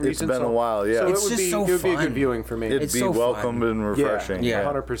recent. It's been a while, yeah. So It's it would just be so it would be a fun. good viewing for me. It'd It's be so welcome fun. and refreshing. Yeah.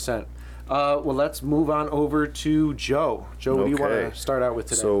 100%. Well, let's move on over to Joe. Joe, what do you want Okay. to start out with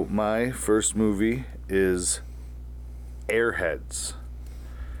today? So my first movie is Airheads.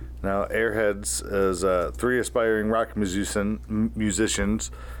 Now, Airheads is 3 aspiring rock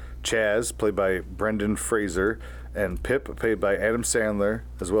musicians, Chaz, played by Brendan Fraser, and Pip, played by Adam Sandler,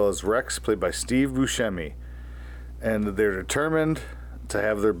 as well as Rex, played by Steve Buscemi. And they're determined to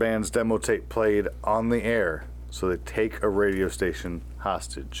have their band's demo tape played on the air, so they take a radio station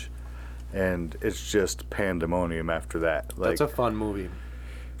hostage. And it's just pandemonium after that. Like, That's a fun movie.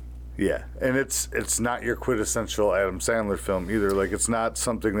 yeah, and it's not your quintessential Adam Sandler film either. Like, it's not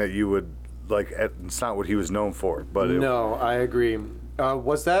something that you would like. It's not what he was known for. But No, I agree.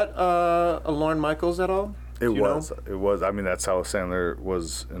 Was that a Lorne Michaels at all? it was. It was. I mean, that's how Sandler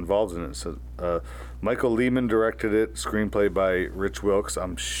was involved in it. So, Michael Lehman directed it. Screenplay by Rich Wilkes.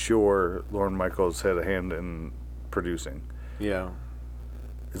 I'm sure Lorne Michaels had a hand in producing. Yeah.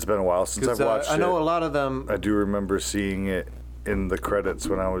 It's been a while since I've watched it. I know a lot of them. I do remember seeing it in the credits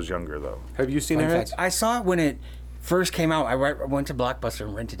when I was younger, though. Have you seen Fun Airheads? fact, I saw it when it first came out. I went to Blockbuster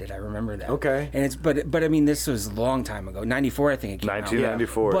and rented it. I remember that. Okay. And it's but I mean, this was a long time ago. 94, I think it came out.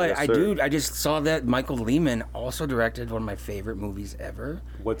 1994. But yes, I sir. I just saw that Michael Lehman also directed one of my favorite movies ever.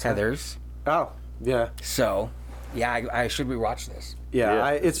 What's that? Heathers. Oh, yeah. So, yeah, I should rewatch this. Yeah, Yeah,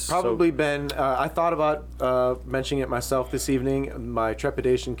 it's it's probably been. I thought about mentioning it myself this evening. My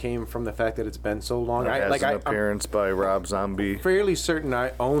trepidation came from the fact that it's been so long. It has an I'm appearance by Rob Zombie. fairly certain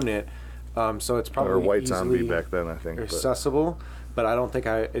I own it, so it's probably Or White Zombie easily back then, I think. but- accessible. But I don't think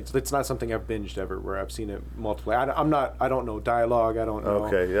it's not something I've binged ever where I've seen it multiple. I don't know dialogue. I don't know.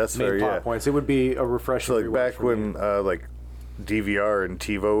 Okay, that's main fair, plot yeah. points. It would be a refreshing. So like rewatch back for me. when like DVR and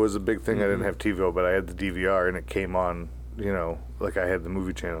TiVo was a big thing. I didn't have TiVo, but I had the DVR and it came on. You know, like I had the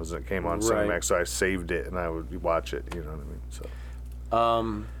movie channels and it came on Right. Cinemax, so I saved it and I would watch it. You know what I mean?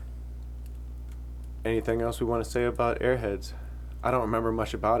 So Anything else we want to say about Airheads? I don't remember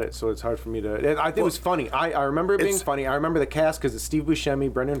much about it, so it's hard for me to. I think it was funny. I remember it being It's- funny. I remember the cast because it's Steve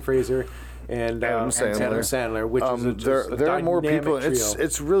Buscemi, Brendan Fraser, and Adam Sandler. which is there are more people. Trio.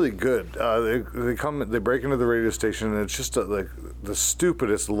 It's really good. They break into the radio station and it's just like the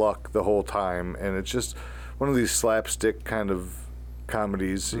stupidest luck the whole time, and it's just one of these slapstick kind of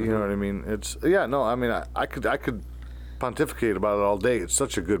comedies. You know what I mean? I could pontificate about it all day. It's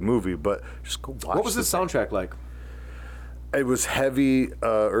such a good movie, but just go watch. What was the soundtrack like? It was heavy,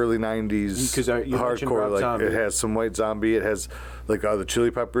 early '90s 'Cause, you mentioned hardcore. Rob Like Zombie. it has some White Zombie. It has like the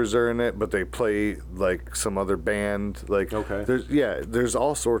Chili Peppers are in it, but they play like some other band. Like Okay. there's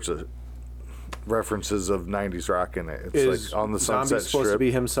all sorts of references of 90s rock in it. It's like on the Sunset Zombie supposed Strip. to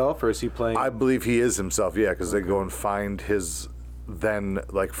be himself, or is he playing? I believe he is himself, yeah, because they go and find his then,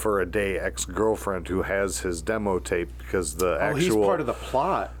 like, for a day ex-girlfriend who has his demo tape because the actual... he's part of the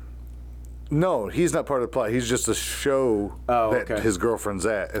plot. No, he's not part of the plot. He's just a show that okay. his girlfriend's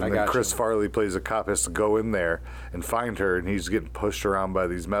at. And then Chris Farley plays a cop, has to go in there and find her, and he's getting pushed around by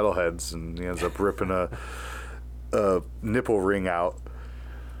these metalheads, and he ends up ripping a nipple ring out.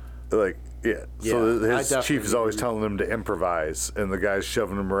 Like, yeah. So his chief is always telling him to improvise, and the guy's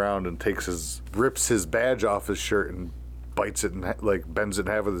shoving him around and rips his badge off his shirt and bites it and bends it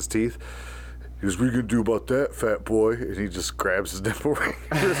in half with his teeth. He goes, "What are you going to do about that, fat boy?" And he just grabs his nipple ring.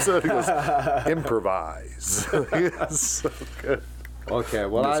 So he goes, "Improvise." It's so good. Okay,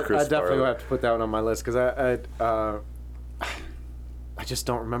 well, I definitely will have to put that one on my list because I just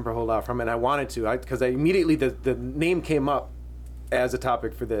don't remember a whole lot from it. And I wanted to because I immediately, the name came up as a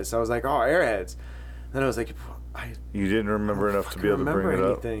topic for this. I was like, oh, Airheads. And then I was like, you didn't remember enough to be able to bring it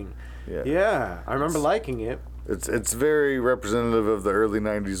up. Yeah, I remember liking it. It's very representative of the early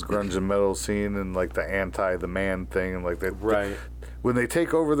 90s grunge and metal scene and like the man thing and like that. Right. When they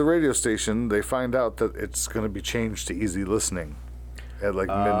take over the radio station, they find out that it's going to be changed to easy listening at like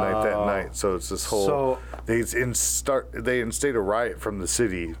midnight that night. So it's this whole they instate a riot from the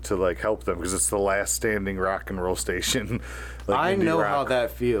city to like help them because it's the last standing rock and roll station. Like I know rock. how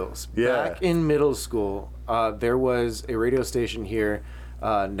that feels. Yeah. Back in middle school, there was a radio station here,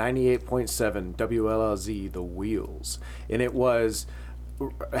 98.7 WLLZ, The Wheels, and it was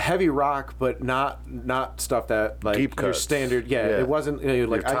heavy rock, but not stuff that like deep your cuts. standard. Yeah, it wasn't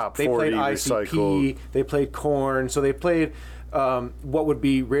like top they 40 played ICP, recycled. they played Korn, so they played what would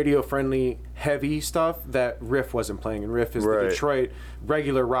be radio friendly heavy stuff that Riff wasn't playing, and Riff is the Detroit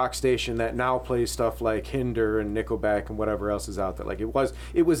regular rock station that now plays stuff like Hinder and Nickelback and whatever else is out there. Like it was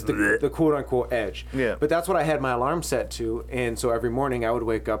the quote unquote edge. Yeah. But that's what I had my alarm set to, and so every morning I would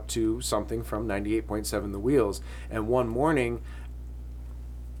wake up to something from 98.7 The Wheels, and one morning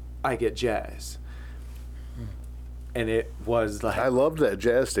I get jazz. And it was like, I loved that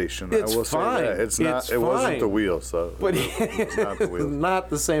jazz station. It's I will fine. say that. It wasn't The Wheels, though. But it's not The Wheels. not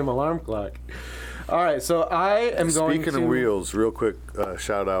the same alarm clock. All right, so I am going to... Speaking of Wheels, real quick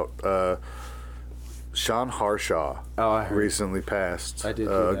shout out. Sean Harshaw recently passed. I did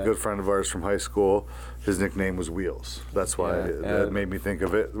hear a that. good friend of ours from high school. His nickname was Wheels. That's why that made me think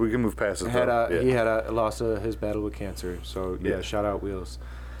of it. We can move past it. He had a loss of his battle with cancer. So shout out Wheels.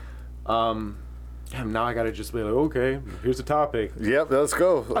 Now I gotta just be like, okay, here's the topic. Yep, let's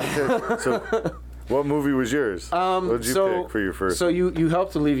go. Okay. So, what movie was yours? What did you pick for your first? So you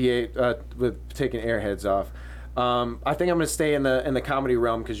helped alleviate with taking Airheads off. I think I'm gonna stay in the comedy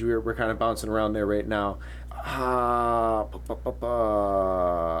realm because we're kind of bouncing around there right now. I'm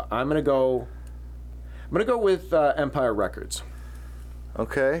gonna go with Empire Records.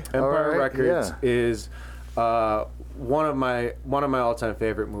 Okay. Empire Records is one of my all-time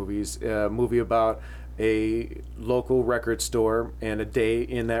favorite movies. A movie about a local record store and a day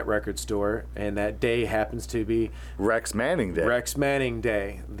in that record store, and that day happens to be Rex Manning Day. Rex Manning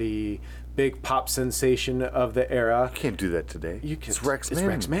Day, the big pop sensation of the era. You can't do that today. It's Rex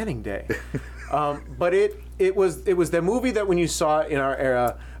Manning Day. But it was the movie that when you saw it in our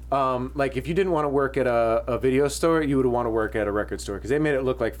era, like if you didn't want to work at a video store, you would want to work at a record store because they made it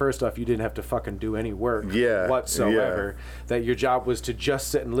look like first off you didn't have to fucking do any work whatsoever. That your job was to just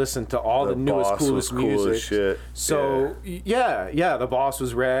sit and listen to all the newest, coolest music. As shit. So the boss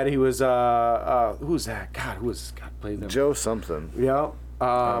was rad. He was who was that? God, played them? Joe something. Yeah.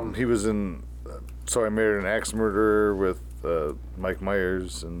 He was in So I Married an Axe Murderer with Mike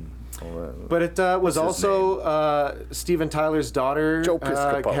Myers and. But it was also Steven Tyler's daughter Joe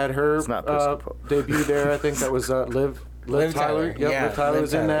Piscopo. had her It's not Piscopo. debut there. I think that was Liv Tyler. Yep, Yeah, Liv Tyler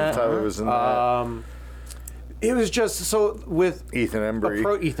was in that. Tyler was in that. It was just so with Ethan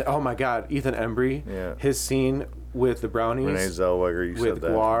Embry. Oh my God, Ethan Embry. Yeah. His scene with the Brownies. Renee Zellweger, you with said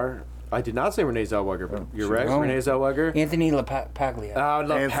that. Guar. I did not say Renee Zellweger, but you're right. Oh. Renee Zellweger. Anthony LaPaglia.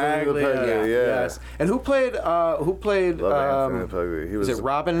 LaPaglia. Yes. And who played? Anthony LaPaglia. He was it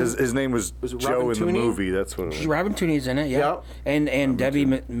Robin? His name was it Joe Robin in the Tooney? movie. That's what it was. Robin Tooney's in it, yeah. Yep. And Debbie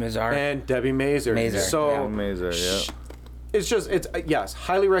Mazar. And Debbie Mazer. So Mazer, yeah. it's yes,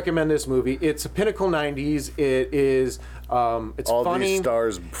 highly recommend this movie. It's a pinnacle 90s. It is it's all funny. These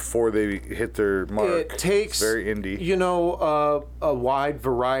stars before they hit their mark. It takes it's very indie. A wide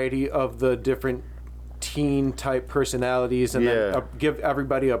variety of the different teen type personalities and then give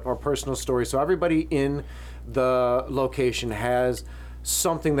everybody a personal story. So everybody in the location has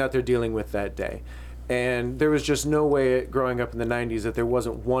something that they're dealing with that day. And there was just no way growing up in the 90s that there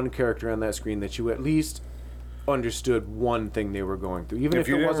wasn't one character on that screen that you at least understood one thing they were going through. Even if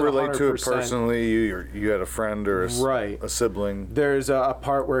you it didn't wasn't relate 100%, to it personally, you had a friend or a sibling. There's a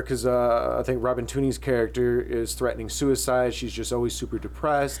part where, because I think Robin Tooney's character is threatening suicide. She's just always super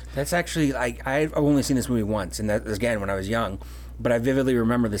depressed. That's actually, like, I've only seen this movie once, and that was, again, when I was young. But I vividly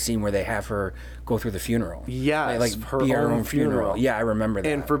remember the scene where they have her go through the funeral. Yes, like her be own funeral. Yeah, I remember that.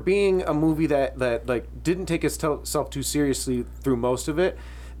 And for being a movie that like didn't take itself too seriously through most of it,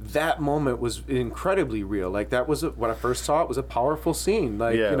 that moment was incredibly real. Like, that was when I first saw it, was a powerful scene.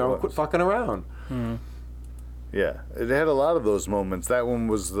 Like, quit fucking around. Mm-hmm. Yeah, it had a lot of those moments. That one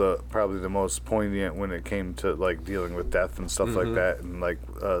was probably the most poignant when it came to like dealing with death and stuff like that, and like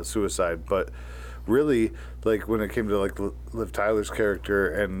suicide. But really, like when it came to like Liv Tyler's character,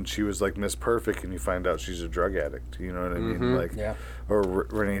 and she was like Miss Perfect, and you find out she's a drug addict. You know what I mean? Like, or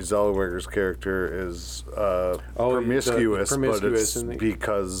Renee Zellweger's character is promiscuous, but it's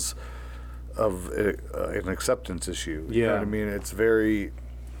because of an acceptance issue. You know what I mean? It's very,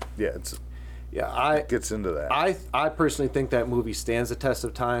 it gets into that. I personally think that movie stands the test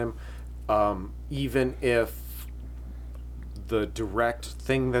of time, even if the direct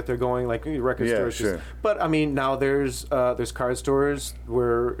thing that they're going, like record stores. Sure. But I mean, now there's card stores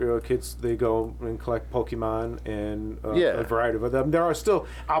where kids, they go and collect Pokemon and a variety of them. There are still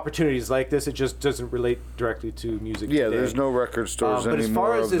opportunities like this. It just doesn't relate directly to music. Yeah, today. there's no record stores but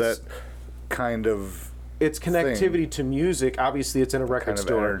anymore as far as of that kind of. Its connectivity to music, obviously it's in a record kind of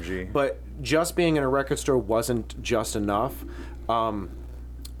store. Energy. But just being in a record store wasn't just enough.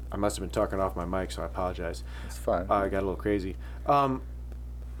 I must have been talking off my mic, so I apologize. It's fine. I got a little crazy.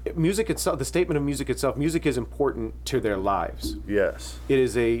 Music itself, the statement of music itself, music is important to their lives. Yes. It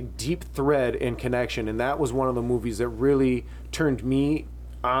is a deep thread and connection, and that was one of the movies that really turned me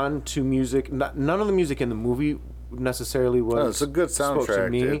on to music. None of the music in the movie necessarily was. No, it's a good spoke to soundtrack.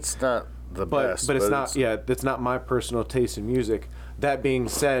 me. It's not the best, but it's not. Yeah, that's not my personal taste in music. That being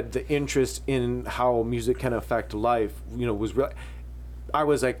said, the interest in how music can affect life, was real. I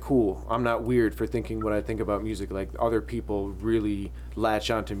was like, cool. I'm not weird for thinking what I think about music. Like, other people really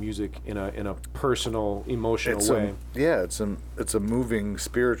latch onto music in a personal, emotional way. It's a moving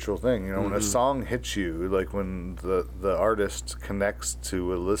spiritual thing. When a song hits you, like when the artist connects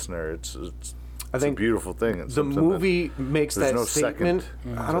to a listener, it's I think a beautiful thing. It's the movie makes that no statement.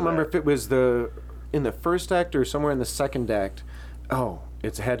 I don't remember if it was in the first act or somewhere in the second act. Oh,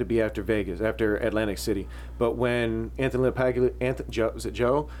 it had to be after after Atlantic City. But when Anthony LaPaglia, was it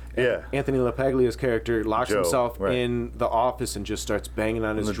Joe? Yeah. Anthony LaPaglia's character locks himself in the office and just starts banging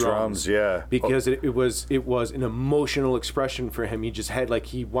on his drums. Because it was an emotional expression for him. He just had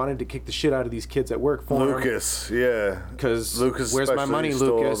he wanted to kick the shit out of these kids at work for Lucas, him. Because where's my money,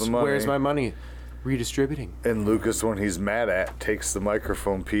 Lucas? Where's my money? Redistributing. And Lucas, when he's mad takes the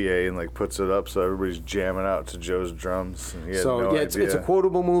microphone PA and puts it up so everybody's jamming out to Joe's drums. And it's a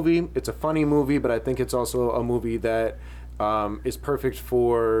quotable movie. It's a funny movie, but I think it's also a movie that is perfect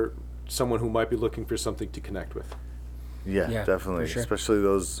for someone who might be looking for something to connect with. Yeah, definitely. Sure. Especially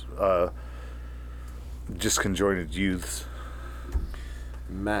those disconjointed youths.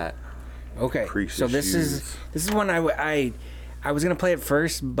 Matt. Okay. So this is one I was gonna play it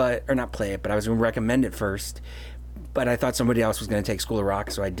first, or not play it, but I was gonna recommend it first. But I thought somebody else was gonna take School of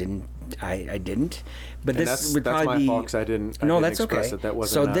Rock, so I didn't. I didn't. But and this would probably be. That's my fault, 'cause I didn't. No, that's okay. That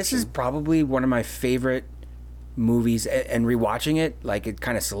wasn't so an this option. is probably one of my favorite movies, and rewatching it, it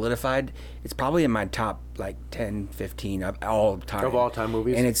kind of solidified. It's probably in my top 10, 15 of all time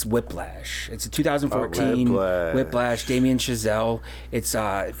movies. And it's Whiplash. It's a 2014 Whiplash. Damien Chazelle. It's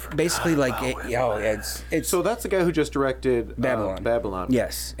basically it's. So that's the guy who just directed Babylon.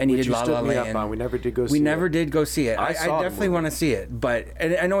 Yes, and he did La La Land. We never did go see it. We never did go see it. I definitely want to see it,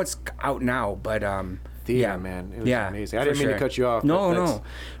 and I know it's out now, but theater, man. It was amazing. I didn't mean to cut you off.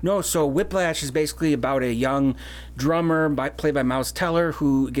 No. So Whiplash is basically about a young drummer played by Miles Teller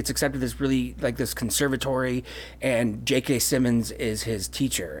who gets accepted to this really this conservatory, and J.K. Simmons is his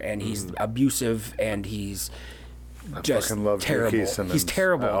teacher, and he's abusive, and he's just terrible. He's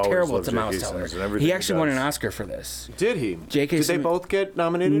terrible to Miles Teller. He actually won an Oscar for this. Did he? Did they both get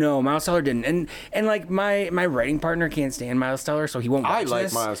nominated? No, Miles Teller didn't. And my writing partner can't stand Miles Teller, so he won't watch this. I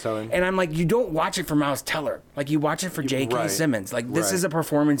like Miles Teller. And I'm like, you don't watch it for Miles Teller. You watch it for J.K. Simmons. This is a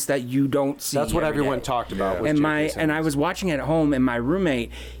performance that you don't see. That's what every everyone day. talked about. And I was watching it at home, and my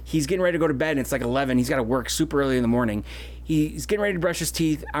roommate, he's getting ready to go to bed, and it's 11. He's got to work super early in the morning. He's getting ready to brush his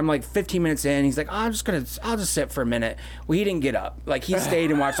teeth. I'm 15 minutes in. He's like, I'll just sit for a minute. Well, he didn't get up. He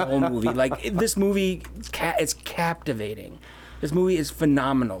stayed and watched the whole movie. This movie, it's captivating. This movie is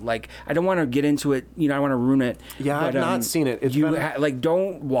phenomenal. Like, I don't want to get into it. I don't want to ruin it. Yeah, but, I've not seen it. It's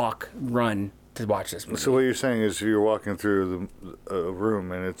don't walk, run to watch this movie. So what you're saying is, if you're walking through the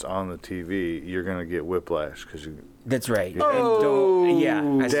room and it's on the TV, you're gonna get whiplash because you. That's right. Oh,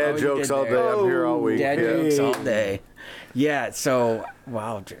 Dad jokes all day. I'm here all week. Dad jokes all day. Yeah. So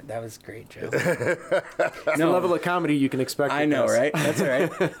wow, that was great, Joe. The level of comedy you can expect. I know, right? That's all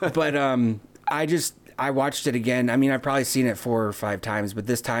right. But I watched it again. I mean, I've probably seen it 4 or 5 times, but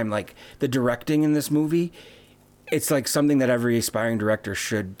this time, like, the directing in this movie, it's like something that every aspiring director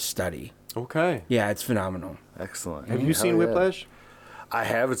should study. Okay. Yeah, it's phenomenal. Excellent. Have you seen Whiplash? I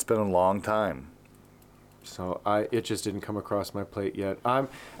have. It's been a long time. So it just didn't come across my plate yet. I'm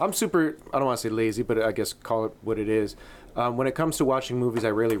super, I don't want to say lazy, but I guess call it what it is. When it comes to watching movies, I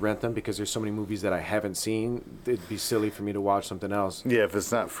rarely rent them because there's so many movies that I haven't seen. It'd be silly for me to watch something else. Yeah, if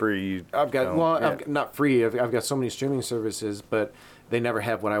it's not free, I've got not free. I've got so many streaming services, but they never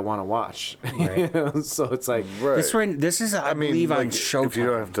have what I want to watch. Right. So it's like This is I believe on Showtime. If you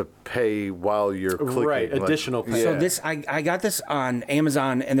don't have to pay while you're clicking, right, additional pay. So I got this on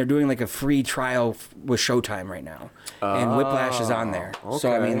Amazon, and they're doing like a free trial with Showtime right now, and Whiplash is on there. Okay.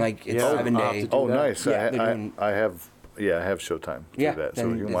 So I mean, like, it's 7 days. Oh, nice. Yeah, I have Showtime. Yeah, Do that, so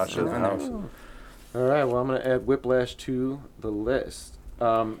you can watch it in the house. All right. Well, I'm going to add Whiplash to the list.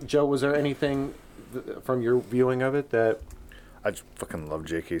 Joe, was there anything from your viewing of it that? I just fucking love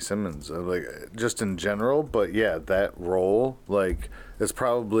J.K. Simmons, like, just in general. But yeah, that role, like, it's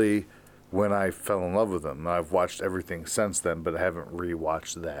probably when I fell in love with him. I've watched everything since then, but I haven't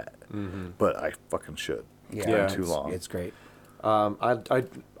rewatched that. Mm-hmm. But I fucking should. It's been too long. It's great. I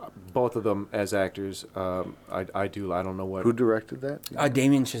both of them as actors. I do. I don't know what. Who directed that?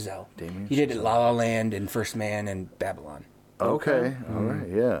 Damien Chazelle. He did La La Land and First Man and Babylon. Okay. All right.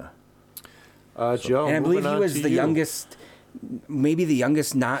 Yeah. Joe, And I believe he was the youngest. Maybe the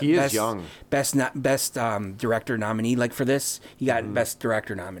youngest best director nominee. Like, for this, he got best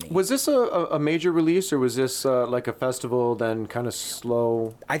director nominee. Was this a major release, or was this like a festival, then kind of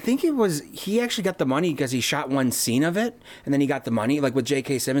slow? I think it was. He actually got the money because he shot one scene of it, and then he got the money. Like with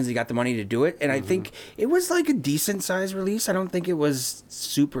J.K. Simmons, he got the money to do it, and I think it was like a decent size release. I don't think it was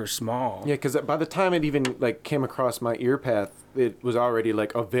super small. Yeah, because by the time it even like came across my ear path, it was already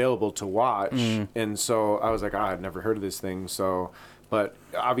like available to watch, and so I was like, I've never heard of this thing. So, but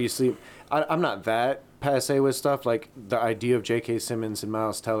obviously, I'm not that passe with stuff. Like, the idea of J.K. Simmons and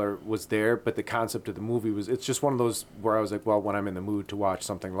Miles Teller was there, but the concept of the movie it's just one of those where I was like, well, when I'm in the mood to watch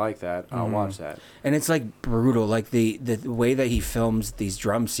something like that, I'll watch that. And it's like brutal, like the way that he films these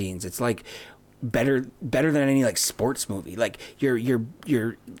drum scenes. It's like better than any like sports movie. Like you're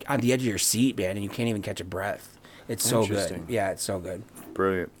on the edge of your seat, man, and you can't even catch a breath. It's so good. Yeah, it's so good.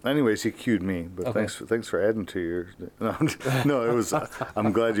 Brilliant. Anyways, he cued me, but Okay. thanks for adding to your. No, it was.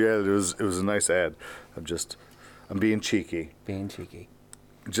 I'm glad you added. It was a nice ad. I'm being cheeky. Being cheeky.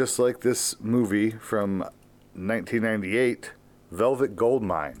 Just like this movie from 1998, Velvet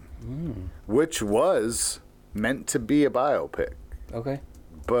Goldmine, which was meant to be a biopic, Okay.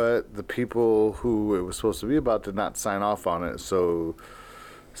 but the people who it was supposed to be about did not sign off on it, so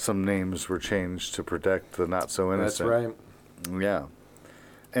some names were changed to protect the not so innocent. That's right. Yeah.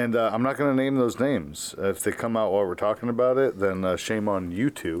 And I'm not going to name those names. If they come out while we're talking about it, then shame on you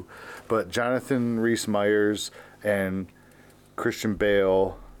two. But Jonathan Rhys-Meyers and Christian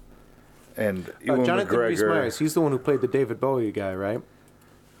Bale and Ewan Jonathan McGregor. Rhys-Meyers, he's the one who played the David Bowie guy, right?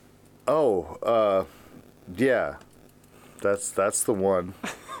 Oh, yeah. That's the one.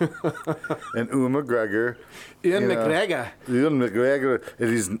 And Ewan McGregor. Ian McGregor. Ewan McGregor.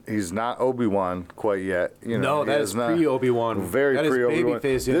 He's not Obi-Wan quite yet. No, that is pre-Obi-Wan. Very that pre-Obi-Wan.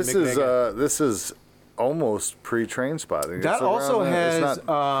 Is Ian McGregor. This is almost pre-Train Spotting. That also has it's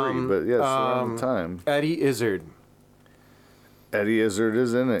not pre, but yes, around the time. Eddie Izzard. Eddie Izzard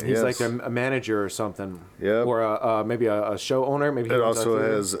is in it. He's yes. like a manager or something. Yep. Or maybe a show owner. Maybe It also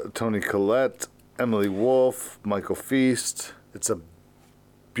has Toni Collette, Emily Wolfe, Michael Feast. It's a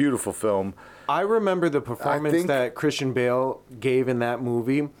beautiful film. I remember the performance that Christian Bale gave in that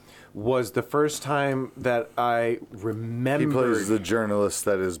movie was the first time that I remember. He plays the journalist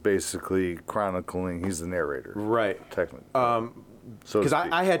that is basically chronicling. He's the narrator. Right. Technically. Because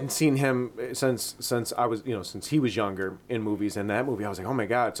I hadn't seen him since I was, since he was younger in movies. And that movie, I was like, oh my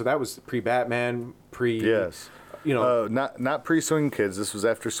God. So that was pre-Batman, Yes. Not pre-Swing Kids. This was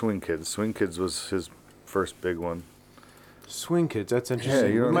after Swing Kids. Swing Kids was his first big one. Swing Kids, that's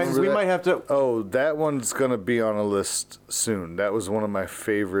interesting. Yeah, we might have to. Oh, that one's gonna be on a list soon. That was one of my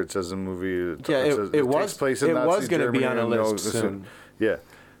favorites as a movie. Yeah, it was. Takes place in it Nazi was going to be on Germany, a list soon. Yeah.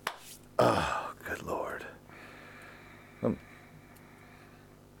 Oh, good Lord.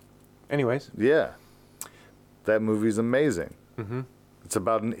 anyways. Yeah. That movie's amazing. Mm-hmm. It's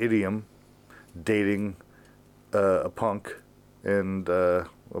about an idiom dating a punk and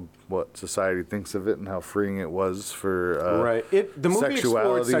what society thinks of it and how freeing it was for The movie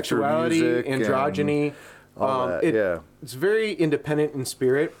explored sexuality, androgyny. It's very independent in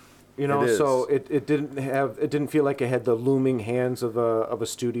spirit, you know. So it didn't feel like it had the looming hands of a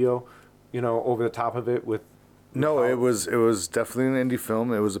studio, you know, over the top of it with. No, it was definitely an indie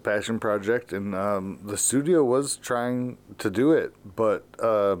film. It was a passion project, and the studio was trying to do it, but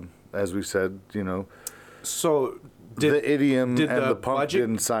as we said, you know, so the idiom and the punk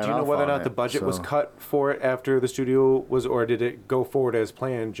didn't sign off. Do you know whether or not it, the budget was cut for it after the studio was, or did it go forward as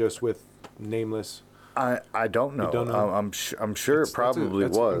planned, just with nameless? I don't know. You don't know? I'm sure it probably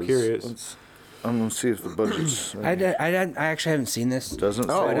was. I'm curious. I'm gonna see if the budget's. I actually haven't seen this. Doesn't say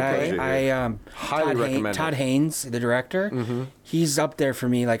But budget. Highly recommend Todd it. Haynes, the director. Mm-hmm. He's up there for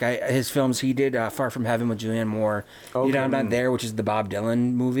me. Like his films, he did Far From Heaven with Julianne Moore. Okay. You Know I'm Not There, which is the Bob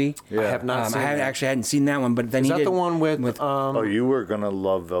Dylan movie. Yeah. I have not seen I that. hadn't seen that one, but then Is he that did the one with Oh, you were gonna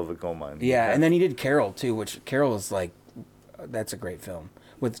love Velvet Goldmine. Yeah, and then he did Carol too, which Carol is like, that's a great film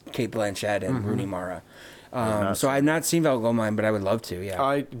with Cate Blanchett and Rooney Mara. So I've not seen Velvet Goldmine, but I would love to. Yeah,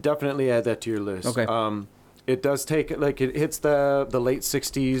 I definitely add that to your list. Okay. It does take, like, it hits the late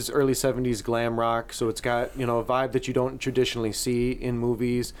 60s, early 70s glam rock, so it's got, you know, a vibe that you don't traditionally see in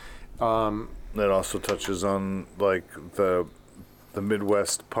movies. It also touches on like the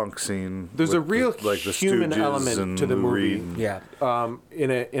Midwest punk scene. There's a real the human Stooges element and to the Lou movie. Reed. yeah. In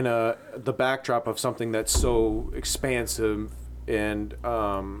the backdrop of something that's so expansive and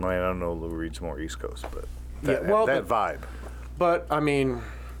I mean, I don't know. Lou Reed's more East Coast, but that vibe. But I mean,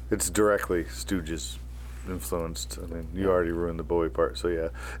 It's directly Stooges influenced. I mean, you already ruined the Bowie part, so yeah.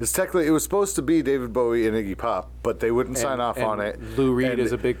 It was supposed to be David Bowie and Iggy Pop, but they wouldn't sign off on it. Lou Reed And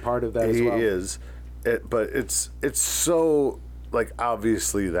is a big part of that as well. He is. But it's so, like,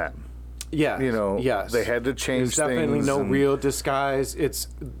 obviously them. Yeah, You know, yes. they had to change There's definitely things. no and- real disguise. It's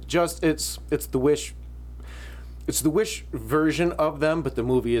just it's the Wish. It's the Wish version of them, but the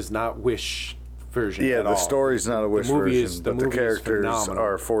movie is not Wish version. Yeah, at the all. story's not a Wish version, but the movie is characters phenomenal.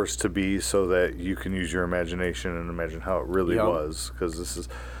 are forced to be so that you can use your imagination and imagine how it really Yep. was. Because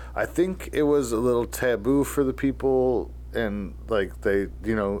I think it was a little taboo for the people, and like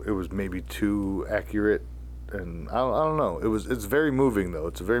it was maybe too accurate. And I don't know. It's very moving though.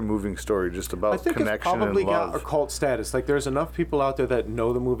 It's a very moving story, just about I think connection it's probably and love. got a cult status. Like, there's enough people out there that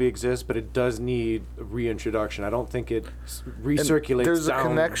know the movie exists, but it does need reintroduction. I don't think it recirculates. There's a down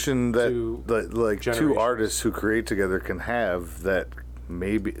connection to that like two generations. artists who create together can have that.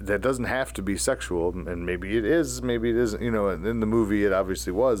 Maybe that doesn't have to be sexual, and maybe it is, maybe it isn't. You know, in the movie it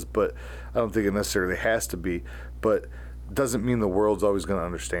obviously was, but I don't think it necessarily has to be. But doesn't mean the world's always going to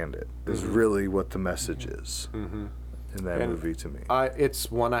understand it. Is really what the message is in that movie to me.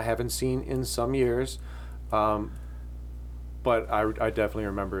 It's one I haven't seen in some years, but I definitely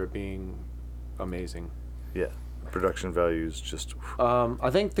remember it being amazing. Yeah, production values just. I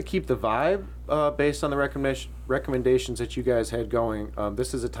think to keep the vibe, based on the recommendations that you guys had going,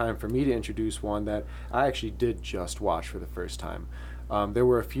 this is a time for me to introduce one that I actually did just watch for the first time. There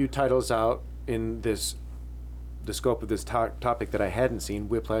were a few titles out in the scope of this topic that I hadn't seen,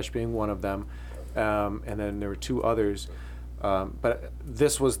 Whiplash being one of them, and then there were two others. But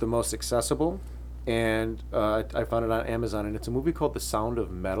this was the most accessible, and I found it on Amazon, and it's a movie called The Sound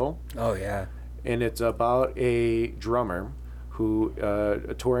of Metal. Oh yeah. And it's about a drummer who,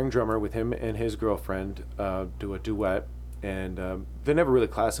 a touring drummer with him and his girlfriend, do a duet. And they never really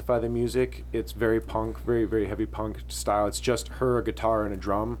classify the music. It's very punk, very, very heavy punk style. It's just her, a guitar, and a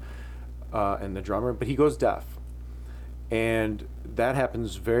drum, and the drummer. But he goes deaf. And that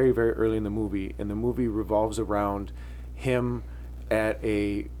happens very, very early in the movie. And the movie revolves around him at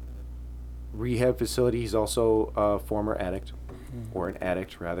a rehab facility. He's also a former addict. Or an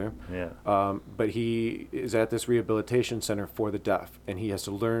addict, rather. Yeah. But he is at this rehabilitation center for the deaf, and he has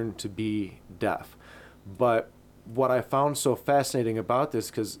to learn to be deaf. But what I found so fascinating about this,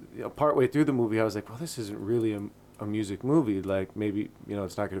 because partway through the movie, I was like, well, this isn't really a music movie. Like, maybe,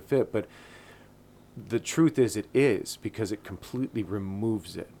 it's not going to fit. But the truth is it is, because it completely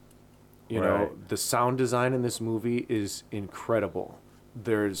removes it. You know, Right. the sound design in this movie is incredible.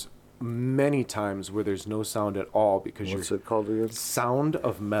 There's many times where there's no sound at all because What's it called again? Sound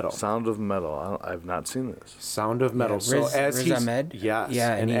of Metal. Sound of Metal. I've not seen this. Sound of Metal. Yeah, So as Riz he's Ahmed? yes,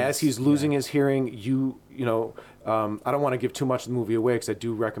 Yeah, and and as he's losing his hearing, I don't want to give too much of the movie away because I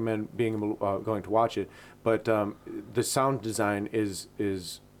do recommend going to watch it. But the sound design is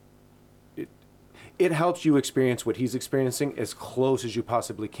it helps you experience what he's experiencing as close as you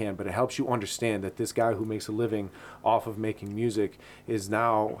possibly can, but it helps you understand that this guy who makes a living off of making music is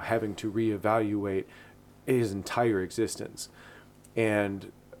now having to reevaluate his entire existence.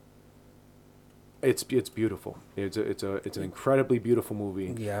 And it's beautiful. It's an incredibly beautiful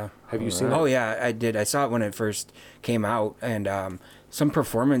movie. Yeah. Have you seen it? Oh yeah, I did. I saw it when it first came out, and some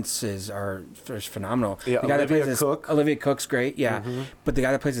performances are just phenomenal. Yeah, the guy Olivia Cook's great. Yeah, but the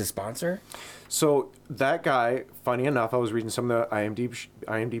guy that plays the sponsor. So that guy, funny enough, I was reading some of the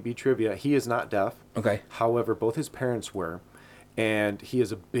IMDb trivia. He is not deaf. Okay. However, both his parents were, and he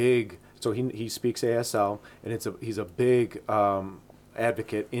is a big. So he speaks ASL, and he's a big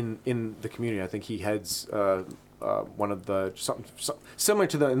advocate in the community. I think he heads one of the something similar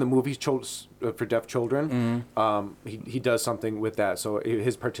to in the movies for deaf children. He does something with that. So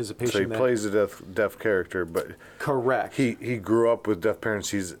his participation. So he plays a deaf character, but correct. He grew up with deaf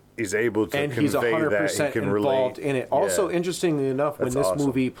parents. He's able to and convey he's 100% that. He can involved relate in it. Also, interestingly enough, when this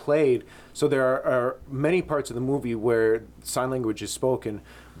movie played, so there are many parts of the movie where sign language is spoken,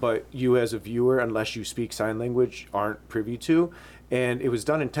 but you as a viewer, unless you speak sign language, aren't privy to. And it was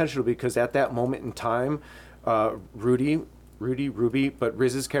done intentionally because at that moment in time, Ruby, but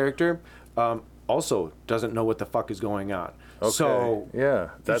Riz's character also doesn't know what the fuck is going on. Okay. So yeah,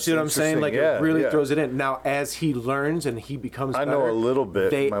 you see what I'm saying? Like it really throws it in. Now, as he learns and he becomes better, I know a little bit.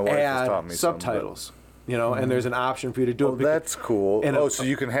 They My wife has add taught me subtitles. You know, and there's an option for you to do it. That's cool. And so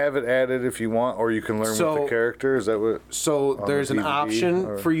you can have it added if you want, or you can learn with the character. Is that what? So there's an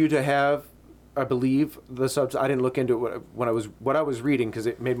option for you to have, I believe, the subs. I didn't look into it what I was reading because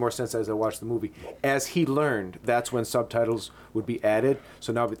it made more sense as I watched the movie. As he learned, that's when subtitles would be added.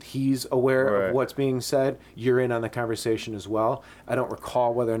 So now that he's aware of what's being said, you're in on the conversation as well. I don't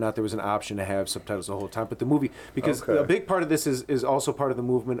recall whether or not there was an option to have subtitles the whole time, but the movie, because a big part of this is also part of the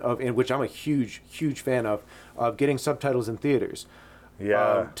movement of, in which I'm a huge fan of getting subtitles in theaters.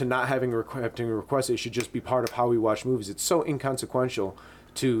 Yeah. To not having requested, it should just be part of how we watch movies. It's so inconsequential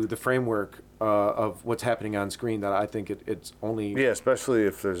to the framework of what's happening on screen that I think it's only... Yeah, especially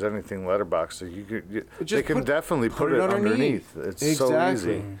if there's anything letterboxed. They can definitely put it underneath. It's so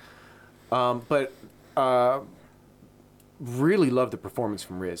easy. But really love the performance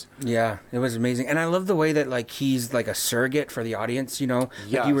from Riz. Yeah, it was amazing. And I love the way that like he's like a surrogate for the audience, you know?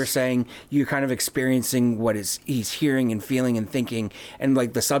 Like you were saying, you're kind of experiencing what he's hearing and feeling and thinking. And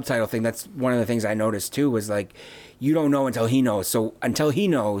like the subtitle thing, that's one of the things I noticed too, was like you don't know until he knows. So until he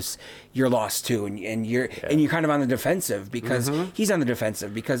knows, you're lost too, and you're kind of on the defensive because he's on the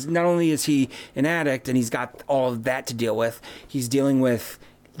defensive because not only is he an addict and he's got all of that to deal with, he's dealing with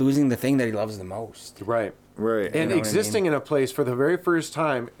losing the thing that he loves the most. Right. Right. And existing in a place for the very first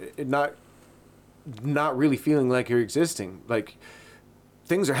time, not really feeling like you're existing, like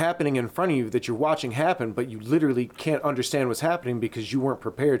things are happening in front of you that you're watching happen, but you literally can't understand what's happening because you weren't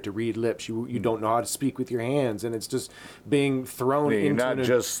prepared to read lips. You don't know how to speak with your hands, and it's just being thrown into... You're not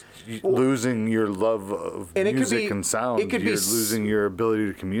just losing your love of music and sound. You're losing your ability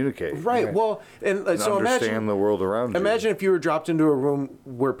to communicate. Right. Well, and so understand the world around you. Imagine if you were dropped into a room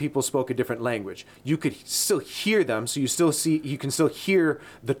where people spoke a different language. You could still hear them, so you can still hear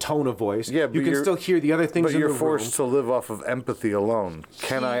the tone of voice. Yeah, but you can still hear the other things in the room. But you're forced to live off of empathy alone.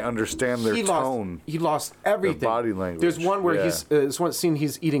 Can I understand their tone? He lost everything. Their body language. There's one where there's one scene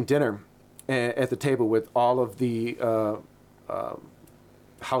he's eating dinner at the table with all of the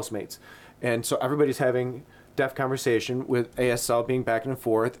housemates, and so everybody's having deaf conversation with ASL being back and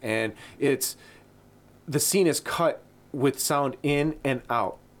forth, and the scene is cut with sound in and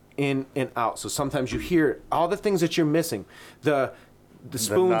out. So sometimes you hear all the things that you're missing. The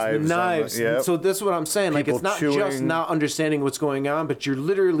spoons, the knives. Yep. So this is what I'm saying. Like, it's not just not understanding what's going on, but you're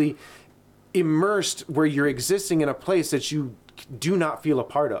literally immersed where you're existing in a place that you do not feel a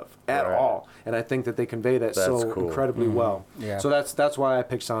part of at all. And I think that they convey that incredibly well. Yeah. So that's why I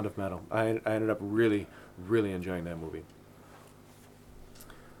picked Sound of Metal. I ended up really, really enjoying that movie.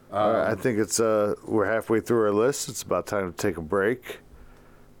 All right, I think it's we're halfway through our list. It's about time to take a break.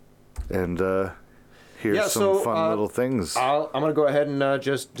 And here's some fun little things. I'm going to go ahead and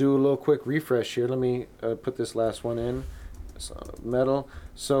just do a little quick refresh here. Let me put this last one in. Sound of Metal.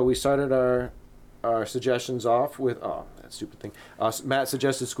 So we started our suggestions off with, that stupid thing. Matt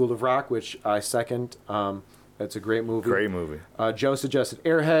suggested School of Rock, which I second. It's a great movie. Great movie. Joe suggested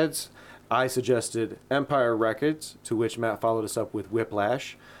Airheads. I suggested Empire Records, to which Matt followed us up with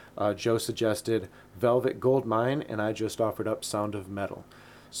Whiplash. Joe suggested Velvet Goldmine, and I just offered up Sound of Metal.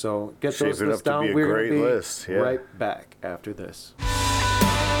 So get those lists down. We're going to be list. Yeah. right back after this.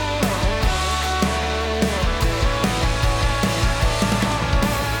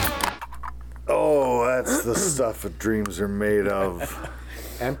 Oh, That's the stuff that dreams are made of.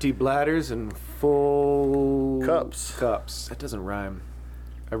 Empty bladders and full Cups. That doesn't rhyme.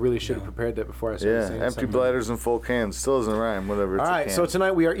 I really should have prepared that before I started saying empty something. bladders and full cans. Still doesn't rhyme, whatever. It's All a right, can. so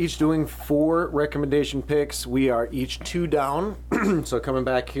tonight we are each doing 4 recommendation picks. We are each 2 down. So coming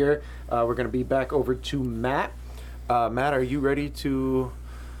back here, we're going to be back over to Matt. Matt, are you ready to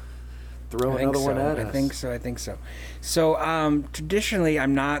throw another one at us? I think so. So traditionally,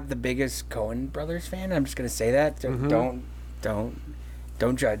 I'm not the biggest Coen Brothers fan. I'm just going to say that.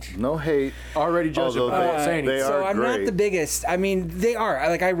 Don't judge. No hate. Already judged Although it, but I won't say anything. they So are I'm not great. the biggest. I mean, they are.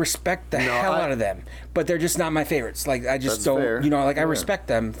 I respect the hell out of them, but they're just not my favorites. Like I just That's don't. fair. I respect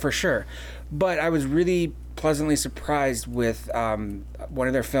them for sure, but I was really pleasantly surprised with one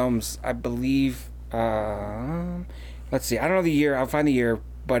of their films. I believe. Let's see. I don't know the year. I'll find the year,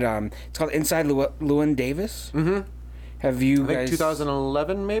 but it's called Inside Llewyn Davis. Mm-hmm. Have you I think guys?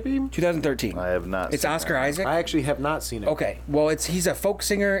 2011, maybe? 2013. I have not. It's seen Oscar that. Isaac. I actually have not seen it. Okay, well, he's a folk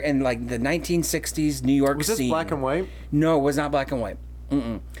singer in like the 1960s New York Was this scene. black and white? No, it was not black and white.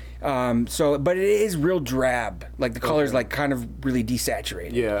 But it is real drab. Like the colors, like kind of really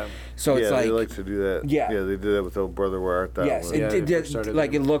desaturated. Yeah. So it's they like, like to do that. Yeah. Yeah, they did that with Oh Brother Where Art Thou. yes, Yeah, they it first started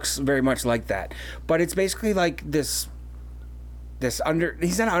like there. it looks very much like that. But it's basically like this he's not an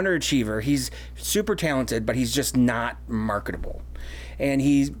underachiever. He's super talented, but he's just not marketable. And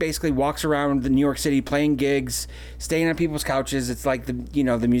he basically walks around the New York City playing gigs, staying on people's couches. It's like the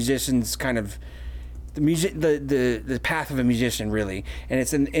musician's kind of the path of a musician, really. And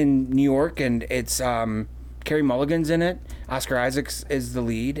it's in New York, and it's Carey Mulligan's in it. Oscar Isaacs is the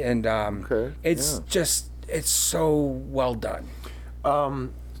lead, and it's so well done.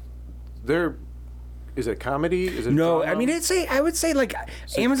 Is it comedy? Is it No, drama? I mean I would say like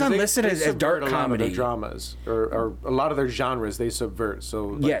Amazon listed it as dark subvert a lot of comedy. their dramas or a lot of their genres they subvert. So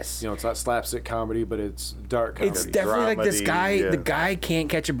like, Yes. it's not slapstick comedy, but it's dark comedy. It's definitely like this Dramedy, guy. yeah. The guy can't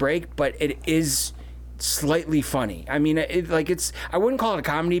catch a break, but it is slightly funny. I mean, I wouldn't call it a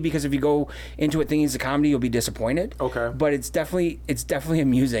comedy because if you go into it thinking it's a comedy, you'll be disappointed. Okay. But it's definitely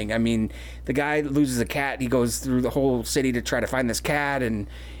amusing. I mean, the guy loses a cat. He goes through the whole city to try to find this cat, and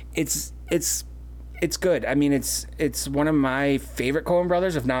it's good. I mean, it's one of my favorite Coen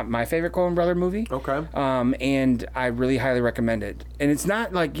Brothers, if not my favorite Coen Brother movie. Okay. And I really highly recommend it. And it's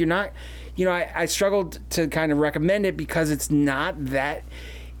not like I struggled to kind of recommend it because it's not that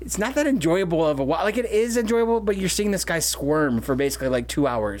enjoyable of a while. Like, it is enjoyable, but you're seeing this guy squirm for basically like 2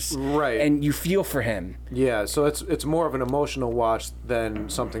 hours. Right. And you feel for him. Yeah, so it's more of an emotional watch than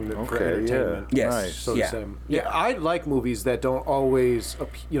something that for Okay, entertainment. yeah. Yes. Nice. So Yeah. to say. Yeah, I like movies that don't always,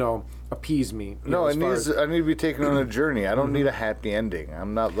 appease me. No, as I far need as- to be taken on a journey. I don't need a happy ending.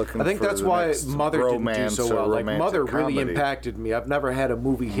 I'm not looking. I think for that's the why next Mother didn't do romance so or well. Like romantic Mother really comedy. impacted me. I've never had a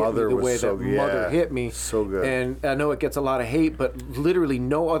movie hit Mother me the was way so- that Mother yeah, hit me. so good. And I know it gets a lot of hate, but literally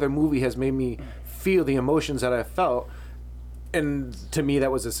no other movie has made me feel the emotions that I felt. And to me, that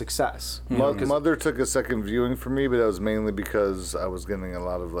was a success. Mother took a second viewing for me, but that was mainly because I was getting a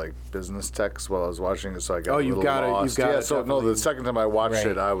lot of like business texts while I was watching it, so I got a little lost. got So definitely. the second time I watched Right.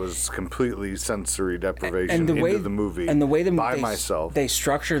 it, I was completely sensory deprivation And the way into the movie by myself. They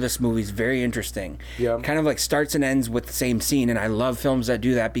structure this movie is very interesting. Yeah. It kind of like starts and ends with the same scene, and I love films that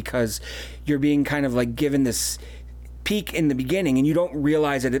do that because you're being kind of like given this peak in the beginning, and you don't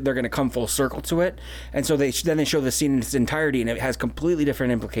realize that they're going to come full circle to it, and so then they show the scene in its entirety, and it has completely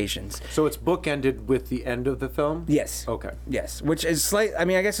different implications. So it's bookended with the end of the film? Yes. Okay. Yes, which is slight. I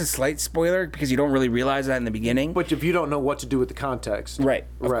mean, I guess it's slight spoiler because you don't really realize that in the beginning. But if you don't know what to do with the context. Right,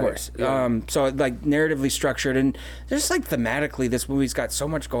 of Right, course. yeah. So like narratively structured, and just like thematically, this movie's got so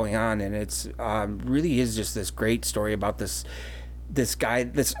much going on, and it's really is just this great story about this guy,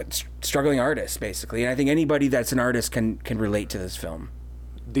 this struggling artist, basically. And I think anybody that's an artist can relate to this film.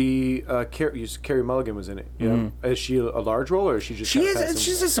 The Carey Mulligan was in it. Yeah. Is she a large role, or is she just?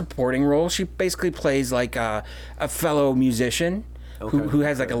 She's a supporting role. She basically plays like a fellow musician who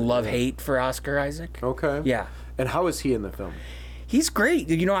has like a love-hate for Oscar Isaac. Okay. Yeah. And how is he in the film? He's great.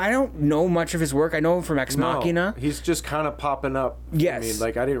 I don't know much of his work. I know him from Ex Machina. He's just kind of popping up. Yes. I mean,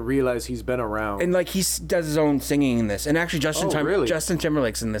 like I didn't realize he's been around. And like he does his own singing in this, and actually really? Justin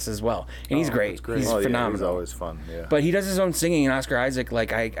Timberlake's in this as well, and he's great. that's great. He's Oh, yeah, phenomenal. he's always fun. Yeah. But he does his own singing, and Oscar Isaac,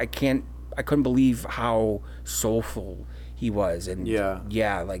 like I couldn't believe how soulful he was, and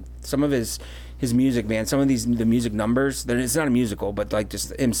Yeah. like some of his music, man. Some of the music numbers. It's not a musical, but like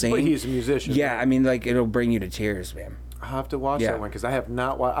just him singing. But he's a musician. Yeah, I mean, like it'll bring you to tears, man. I'll have to watch Yeah. that one because I have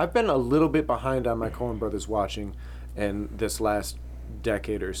not watched. I've been a little bit behind on my Coen Brothers watching in this last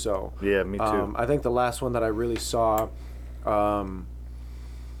decade or so. Yeah, me too. I think the last one that I really saw,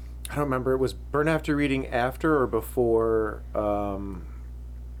 I I don't remember. It was Burn After Reading after or before.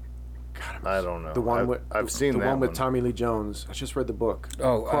 I don't know. The one I've seen the that one with Tommy Lee Jones. I just read the book.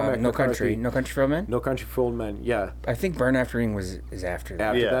 Oh, No Country for Old Men. No Country for Old Men. Yeah. I think Burn After Reading is after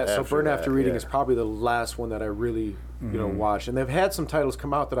that. After that, so Burn that, After Reading yeah. is probably the last one that I really watched. And they've had some titles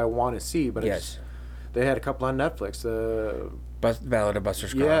come out that I want to see, but they had a couple on Netflix. Ballad of Buster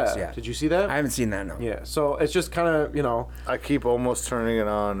Scruggs. Yeah. Did you see that? I haven't seen that. No. Yeah. So it's just kind of I keep almost turning it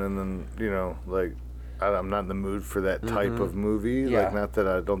on, and then like. I'm not in the mood for that type of movie. Yeah. Like, not that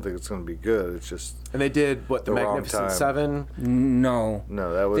I don't think it's going to be good. It's just. And they did the Magnificent time. Seven. No,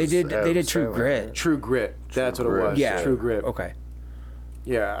 that was. They did True Grit. True Grit. That's what it was. Yeah. True Grit. Okay.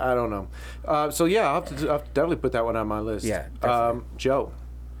 Yeah, I don't know. So yeah, I'll have to definitely put that one on my list. Yeah. Definitely. Joe.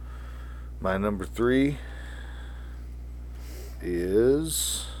 My number 3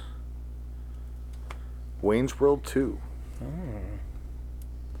 is Wayne's World 2.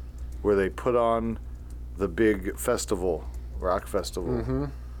 Where they put on the big festival, rock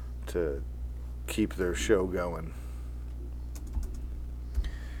festival, to keep their show going.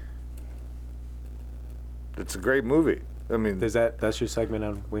 It's a great movie. I mean, that's your segment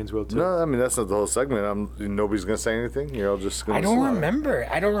on Wayne's World 2? No, I mean that's not the whole segment. Nobody's gonna say anything. You're all just gonna. I don't remember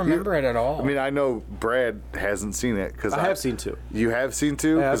it at all. I mean, I know Brad hasn't seen it because I have seen 2. You have seen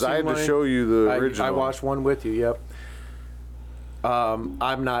 2? Because I had to show you the original. I watched 1 with you. Yep.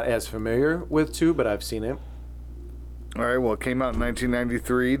 I'm not as familiar with 2, but I've seen it. All right. Well, it came out in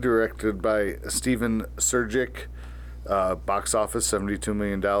 1993, directed by Steven Surjik. Box office $72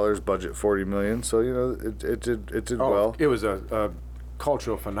 million, budget $40 million. So it did well. It was a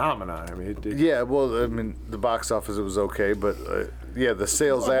cultural phenomenon. I mean, it did. Yeah. Well, I mean, the box office it was okay, but the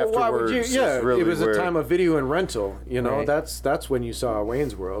sales afterwards. Why would you? Yeah, is really it was a time of video and rental. Right. That's when you saw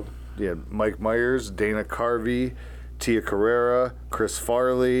Wayne's World. Yeah, Mike Myers, Dana Carvey, Tia Carrera, Chris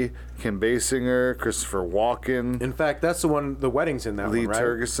Farley, Kim Basinger, Christopher Walken. In fact, that's the one. The wedding's in that Lee one, right?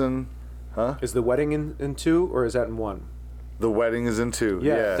 Ferguson. Huh? Is the wedding in 2 or is that in 1? The wedding is in 2.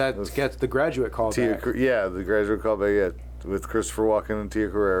 Yeah, that gets the graduate call back. The graduate callback. Yeah, with Christopher Walken and Tia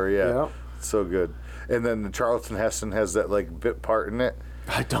Carrera. Yeah, so good. And then Charlton Heston has that like bit part in it.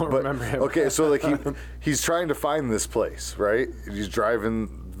 I don't remember him. Okay, so like he's trying to find this place, right? He's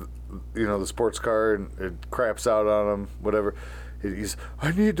driving, the sports car, and it craps out on him. Whatever.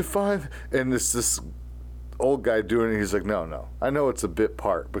 I need to find, and it's this old guy doing it. He's like, no, I know it's a bit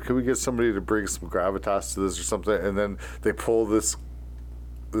part, but can we get somebody to bring some gravitas to this or something? And then they pull this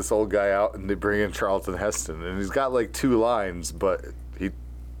old guy out, and they bring in Charlton Heston, and he's got like 2 lines, but he,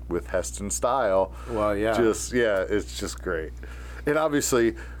 with Heston style. Well, yeah. It's just great. And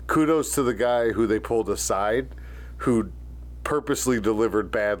obviously, kudos to the guy who they pulled aside, who purposely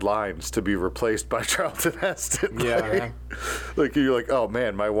delivered bad lines to be replaced by Charlton Heston. Yeah. Like you're like, oh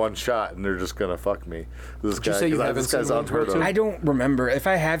man, my one shot, and they're just gonna fuck me. Did you say you haven't seen Wayne's World 2? I don't remember. If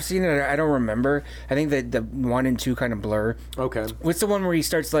I have seen it, I don't remember. I think that the 1 and 2 kind of blur. Okay. What's the one where he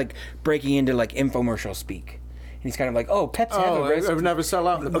starts like breaking into like infomercial speak? And he's kind of like, oh, Pepsi have a recipe. I've never sell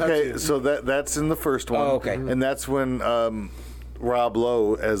out in the Pepsi. Okay, so that's in the first one. Oh, okay. And that's when Rob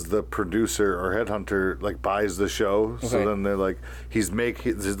Lowe, as the producer or headhunter, like buys the show. Okay. So then they're like,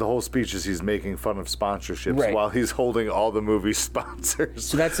 the whole speech is he's making fun of sponsorships while he's holding all the movie sponsors.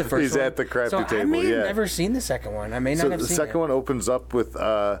 So that's the first he's one? He's at the crappy table. I may have never seen the second one. I may not have seen it. The second one opens up with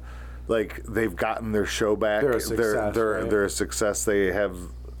like they've gotten their show back. They're a success. They're a success. They have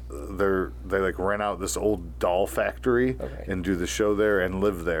they like rent out this old doll factory and do the show there and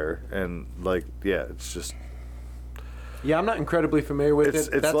live there, and like it's just. Yeah, I'm not incredibly familiar with it. It's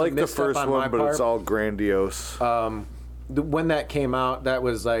That's like the first one, but it's all grandiose. When that came out, that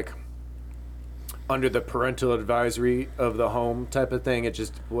was like under the parental advisory of the home type of thing. It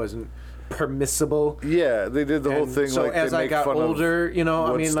just wasn't permissible. Yeah, they did the whole thing. So like as they I make got fun older, of I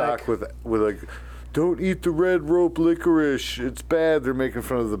mean, Woodstock like with like, don't eat the red rope licorice. It's bad. They're making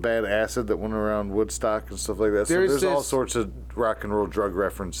fun of the bad acid that went around Woodstock and stuff like that. So there's all sorts of rock and roll drug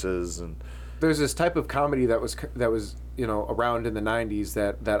references and. There's this type of comedy that was around in the 90s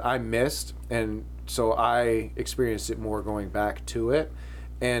that I missed, and so I experienced it more going back to it,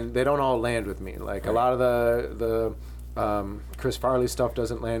 and they don't all land with me. Like a lot of the Chris Farley stuff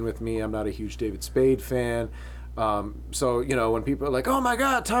doesn't land with me. I'm not a huge David Spade fan. So when people are like, oh my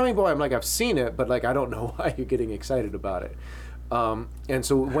God, Tommy Boy, I'm like, I've seen it, but like I don't know why you're getting excited about it. And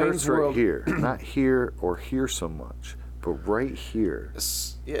so Wayne's World, right here, not here or here so much. But right here,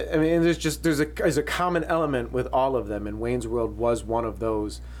 I mean, there's a common element with all of them, and Wayne's World was one of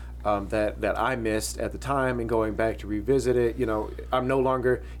those. that I missed at the time, and going back to revisit it. You know, I'm no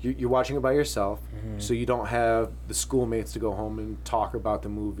longer you're watching it by yourself, so you don't have the schoolmates to go home and talk about the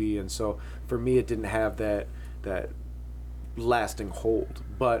movie, and so for me it didn't have that lasting hold.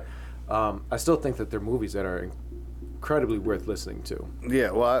 But I still think that they're movies that are incredibly worth listening to. Yeah,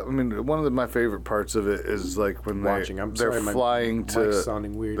 well, I mean, one of my favorite parts of it is like when they're flying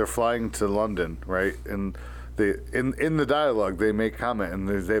to London, right? And they in the dialogue they make comment, and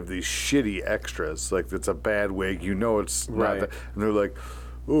they have these shitty extras, like it's a bad wig, you know, it's right. not that, and they're like,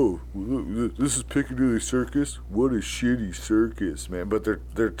 oh, this is Piccadilly Circus. What a shitty circus, man! But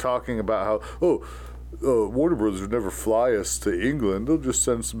they're talking about how Warner Brothers would never fly us to England. They'll just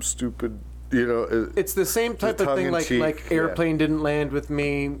send some stupid. You know, it's the same type of thing. Like Airplane didn't land with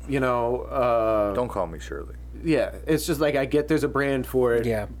me. You know. Don't call me Shirley. Yeah, it's just like I get there's a brand for it.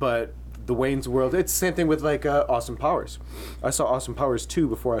 Yeah. But the Wayne's World, it's the same thing with like Austin Powers. I saw Austin Powers 2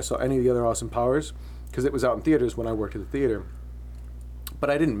 before I saw any of the other Austin Powers because it was out in theaters when I worked at the theater. But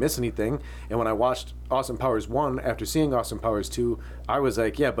I didn't miss anything. And when I watched Austin Powers 1 after seeing Austin Powers 2, I was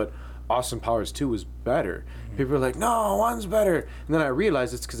like, yeah, but Austin Powers 2 was better. People were like, no, 1's better. And then I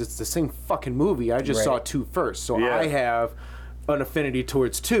realized it's because it's the same fucking movie. I just saw 2 first. So I have an affinity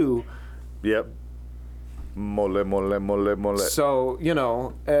towards 2. Yep. Mole, mole, mole, mole. So, you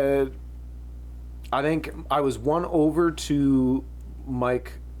know, I think I was won over to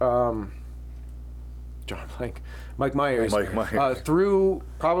Mike Myers. Mike Myers. Through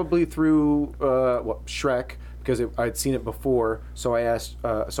Shrek, because I'd seen it before. So I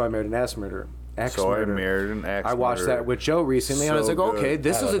married an axe murderer. I watched that with Joe recently, and I was like, okay,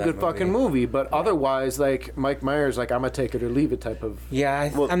 this is a good fucking movie. But otherwise, like Mike Myers, like I'm a take it or leave it type of. Yeah,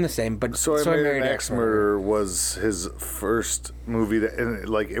 I'm the same. But So I Married an Axe Murderer was his first movie that, and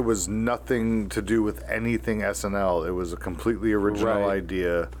like, it was nothing to do with anything SNL. It was a completely original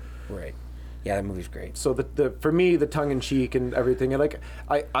idea. Right. Yeah, that movie's great. So the for me, the tongue in cheek and everything, and like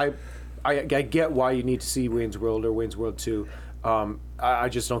I get why you need to see Wayne's World or Wayne's World 2. I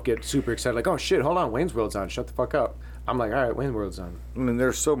just don't get super excited. Like, oh shit, hold on, Wayne's World's on. Shut the fuck up. I'm like, all right, Wayne's World's on. I mean,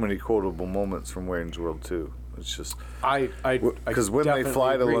 there's so many quotable moments from Wayne's World too. It's just because when they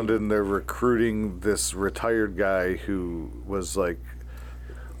fly to London, they're recruiting this retired guy who was like.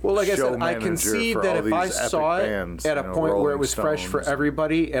 Well, like I said, I concede that if I saw it at a point where it was fresh for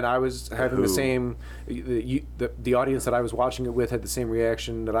everybody, and I was having the same, the audience that I was watching it with had the same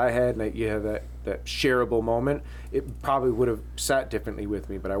reaction that I had, and you have that shareable moment, it probably would have sat differently with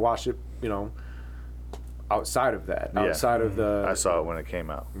me. But I watched it, you know, outside of that, outside of the. I saw it when it came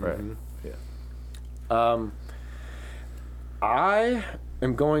out, right? Yeah. I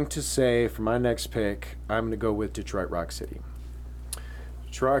am going to say for my next pick, I'm going to go with Detroit Rock City.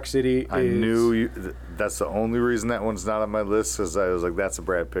 Rock City I knew that's the only reason that one's not on my list, because I was like, that's a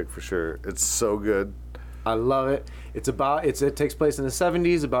Brad pick for sure. It's so good. I love it. It takes place in the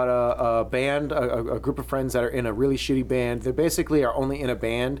 70s about a band, a group of friends that are in a really shitty band. They basically are only in a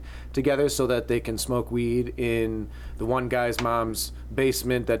band together so that they can smoke weed in the one guy's mom's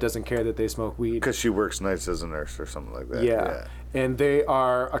basement that doesn't care that they smoke weed. Because she works nights as a nurse or something like that. Yeah. And they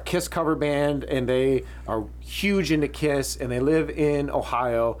are a Kiss cover band, and they are huge into Kiss, and they live in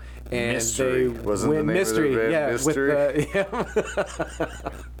Ohio. And Mystery. Wasn't the name Mystery, of the band yeah, Mystery?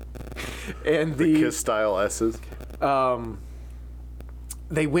 And the Kiss style S's.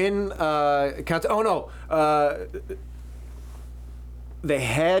 They win. They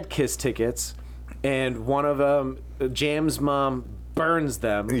had Kiss tickets, and one of them, Jam's mom, burns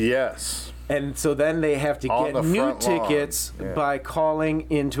them. Yes. And so then they have to get new tickets by calling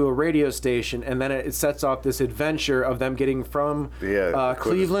into a radio station, and then it sets off this adventure of them getting from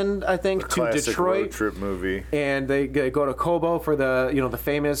Cleveland, I think, to Detroit. Road trip movie. And they go to Cobo for the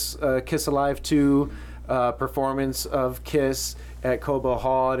famous Kiss Alive 2 performance of Kiss at Cobo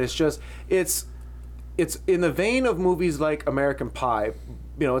Hall, and it's in the vein of movies like American Pie.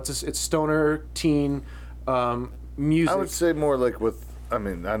 You know, it's stoner teen music. I would say more like I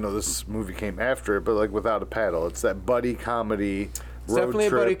know this movie came after it, but like Without a Paddle, it's that buddy comedy. It's definitely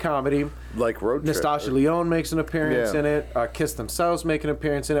a buddy comedy. Like Road Trip. Natasha Lyonne makes an appearance in it. Kiss themselves make an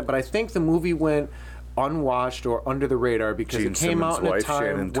appearance in it. But I think the movie went unwatched or under the radar because it came out in a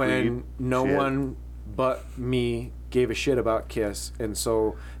time when no one but me gave a shit about Kiss, and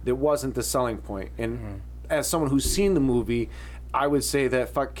so it wasn't the selling point. And as someone who's seen the movie, I would say that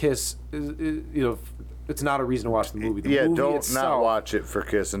fuck Kiss, it's not a reason to watch the movie. The movie don't itself, not watch it for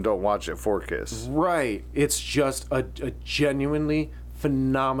Kiss, and don't watch it for Kiss. Right. It's just a genuinely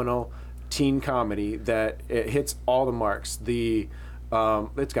phenomenal teen comedy that it hits all the marks. It's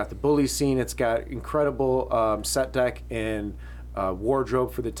got the bully scene. It's got incredible set deck and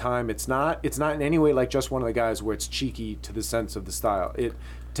wardrobe for the time. It's not in any way like Just One of the Guys where it's cheeky to the sense of the style. It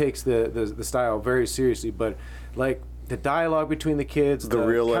takes the style very seriously, but like the dialogue between the kids, the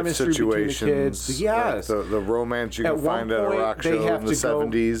real life situations, yes, the romance you can find at a rock show in the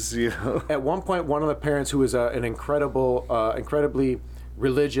 70s. You know, at one point, one of the parents, who is an incredibly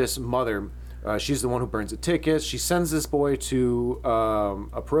religious mother, she's the one who burns the tickets. She sends this boy to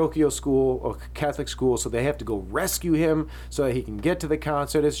a parochial school, a Catholic school, so they have to go rescue him so that he can get to the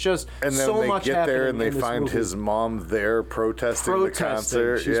concert. It's just and then so they much get there and they happening in find this movie. his mom there protesting the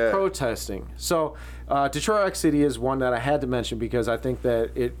concert. She's protesting. So Detroit Rock City is one that I had to mention because I think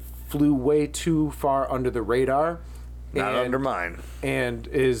that it flew way too far under the radar. Not under mine. And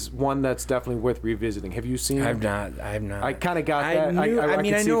is one that's definitely worth revisiting. Have you seen it? I have not. I kind of got that.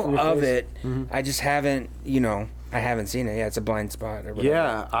 I know of it. Mm-hmm. I just haven't, I haven't seen it. Yeah, it's a blind spot. Or whatever.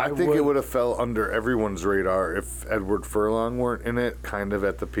 Yeah, I think it would have fell under everyone's radar if Edward Furlong weren't in it, kind of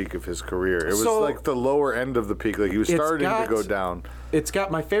at the peak of his career. It was like the lower end of the peak. Like he was starting to go down. It's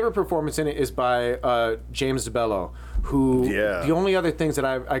got my favorite performance in it is by James DeBello, who the only other things that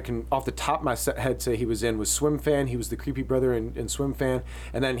I can off the top of my head say he was in was Swim Fan. He was the creepy brother in Swim Fan,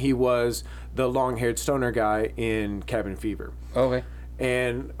 and then he was the long-haired stoner guy in Cabin Fever. Okay.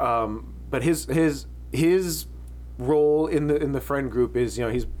 And but his role in the friend group is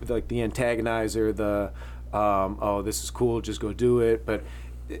he's like the antagonizer, the oh this is cool, just go do it. But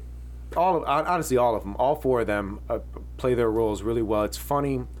honestly, all of them, all four of them play their roles really well. It's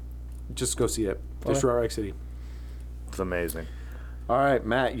funny. Just go see it. Detroit Rock City. It's amazing. All right,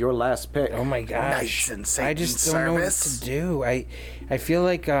 Matt, your last pick. Oh my gosh! I just don't know what to do. I feel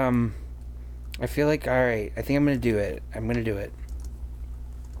like all right. I think I'm gonna do it.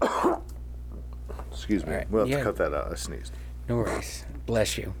 Excuse me. Right. We'll have to cut that out. I sneezed. No worries.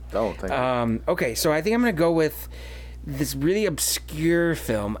 Bless you. Oh, thank you. Okay, so I think I'm gonna go with this really obscure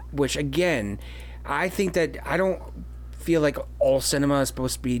film, which again, I think that I don't feel like all cinema is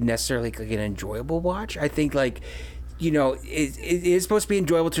supposed to be necessarily like an enjoyable watch. I think it is supposed to be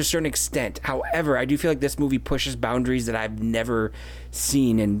enjoyable to a certain extent. However, I do feel like this movie pushes boundaries that I've never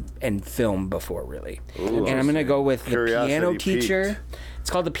seen in film before, really. Ooh, and I'm going to go with The Piano peaked. Teacher. It's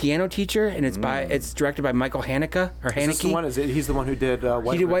called The Piano Teacher, and it's directed by Michael Haneke. Is this the one? He's the one who did White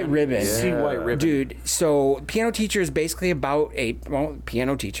Ribbon? He did White Ribbon. Yeah. White Ribbon. Dude, so Piano Teacher is basically about a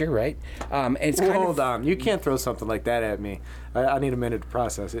piano teacher, right? And it's Hold on. You can't throw something like that at me. I need a minute to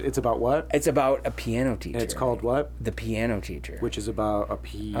process it. It's about what? It's about a piano teacher. And it's called what? The Piano Teacher. Which is about about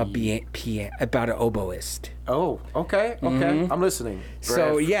an oboist. Oh, okay. I'm listening.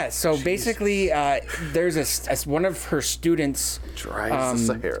 So basically, there's one of her students Drives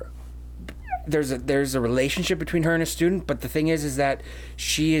the Sahara. There's a relationship between her and a student, but the thing is that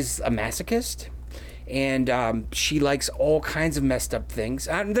she is a masochist. And she likes all kinds of messed up things.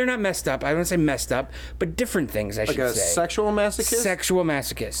 They're not messed up. I don't say messed up, but different things, I should say. Like a sexual masochist? Sexual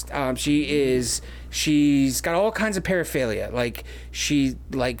masochist. She's got all kinds of paraphernalia. Like, she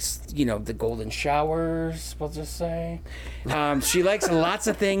likes, the golden showers, we'll just say. She likes lots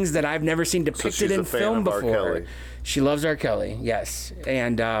of things that I've never seen depicted in film before. She loves R. Kelly, yes.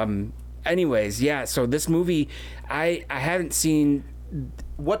 And anyways, yeah, so this movie, I haven't seen...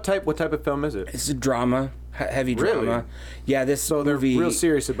 What type of film is it? It's a drama, heavy drama. Really? Yeah, this so movie... they're real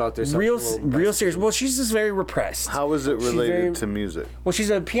serious about their real serious. Well, she's just very repressed. How is it related to music? Well,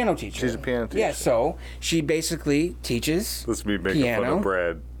 she's a piano teacher. She's a piano teacher. Yeah, so she basically teaches Let's be making piano. fun of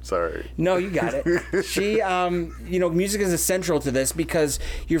Brad. Sorry. No, you got it. She, music is essential to this because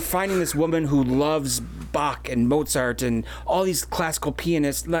you're finding this woman who loves Bach and Mozart and all these classical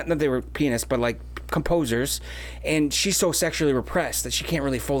pianists, not that they were pianists, but like composers, and she's so sexually repressed that she can't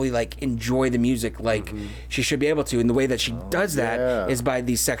really fully enjoy the music like she should be able to, and the way that she does that is by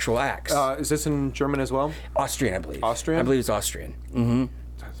these sexual acts. Is this in German as well? Austrian, I believe. Austrian? I believe it's Austrian. Mm-hmm.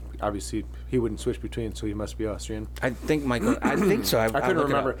 Obviously, he wouldn't switch between, so he must be Austrian. I think so. I couldn't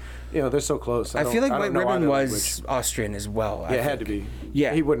remember. They're so close. I feel like White Ribbon was Austrian as well. Yeah, it had to be.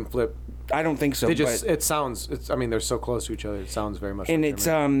 Yeah. He wouldn't flip. I don't think so. They just, they're so close to each other. It sounds very much and like it's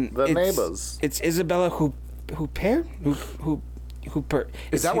the neighbors. It's Isabella Huppert.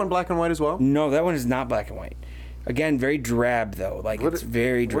 Is that one black and white as well? No, that one is not black and white. Again, very drab though. It's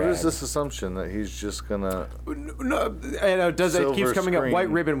very drab. What is this assumption that he's just gonna? No, it keeps coming up.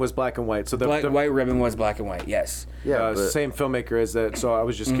 White Ribbon was black and white. So White Ribbon was black and white. Yes. Yeah. Same filmmaker as that. So I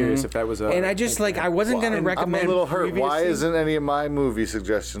was just curious if that was a. And I just I wasn't gonna recommend. I'm a little hurt. Why isn't any of my movie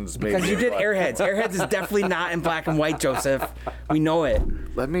suggestions made? Because you did Airheads. Airheads is definitely not in black and white, Joseph. We know it.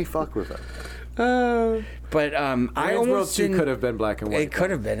 Let me fuck with it. But I almost could have been black and white. It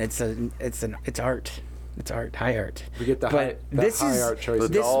could have been. It's art. It's art, high art. We get the high art choices.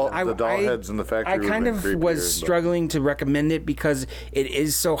 The doll heads in the factory. I kind of was struggling to recommend it because it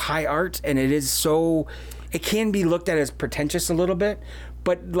is so high art and it can be looked at as pretentious a little bit.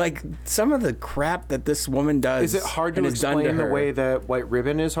 But like some of the crap that this woman does, is it hard to explain in the way that White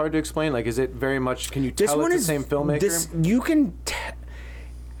Ribbon is hard to explain? Like, is it very much? Can you tell it's the same filmmaker?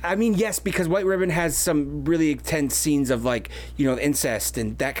 I mean, yes, because White Ribbon has some really intense scenes of like, incest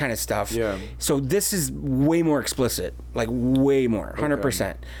and that kind of stuff. Yeah. So this is way more explicit, like way more,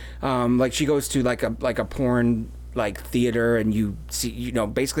 100%. Like she goes to like a porn like theater and you see,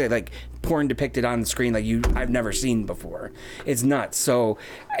 basically like porn depicted on the screen like I've never seen before. It's nuts. So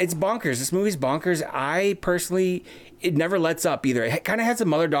it's bonkers. This movie's bonkers. I personally, it never lets up either. It kind of has a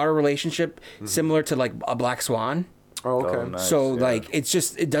mother-daughter relationship similar to like a Black Swan. Oh, okay. Oh, nice. So like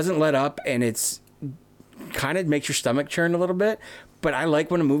it doesn't let up and it's kind of makes your stomach churn a little bit. But I like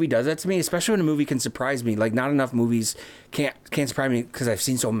when a movie does that to me, especially when a movie can surprise me. Like not enough movies can't surprise me because I've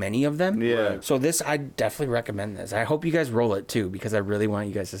seen so many of them. Yeah. So this, I definitely recommend this. I hope you guys roll it too because I really want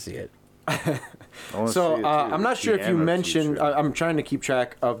you guys to see it. So I'm not sure if you mentioned. I'm trying to keep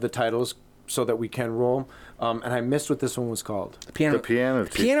track of the titles so that we can roll. And I missed what this one was called. The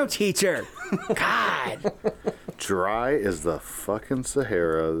piano teacher. God. Dry as the fucking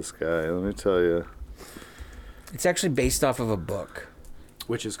Sahara, this guy. Let me tell you. It's actually based off of a book.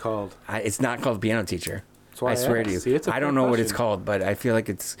 Which is called? It's not called Piano Teacher. I swear to you. See, I don't know what it's called, but I feel like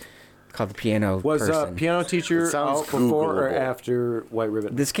it's called The Piano Person. Piano Teacher out before or after White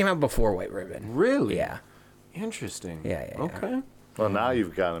Ribbon? This came out before White Ribbon. Really? Yeah. Interesting. Yeah. Okay. Well, now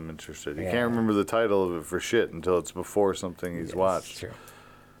you've got him interested. You can't remember the title of it for shit until it's before something he's watched. That's true.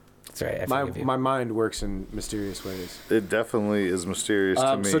 That's right. My mind works in mysterious ways. It definitely is mysterious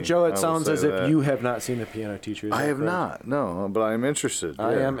to me. So, Joe, it sounds as if you have not seen The Piano Teacher. I have not, no, but I'm interested.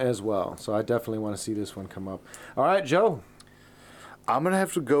 I am as well. So I definitely want to see this one come up. All right, Joe. I'm going to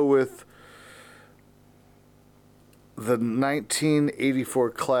have to go with the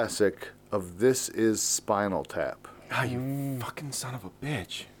 1984 classic of This Is Spinal Tap. Oh, you fucking son of a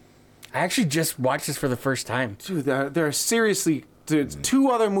bitch. I actually just watched this for the first time. Dude, there are seriously... There's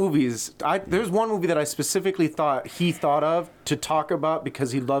two other movies. There's one movie that I specifically thought he thought of to talk about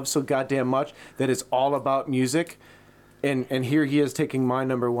because he loves so goddamn much that is all about music. And here he is taking my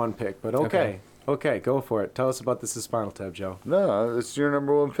number one pick. But okay, go for it. Tell us about This Is Spinal Tap, Joe. No, it's your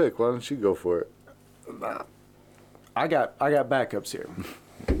number one pick. Why don't you go for it? I got backups here.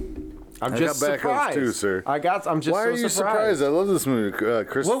 I'm just got backups surprised. too, sir. I'm just Why are you surprised? I love this movie.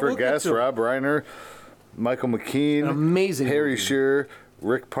 Christopher Guest, Rob Reiner, Michael McKean, amazing Harry movie. Shearer,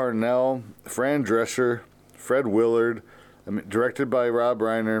 Rick Parnell, Fran Drescher, Fred Willard, directed by Rob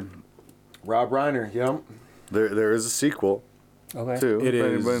Reiner. Rob Reiner, yep. There is a sequel, too. It if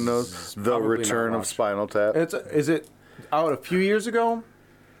is anybody knows. The Return of Spinal Tap. Is it out a few years ago?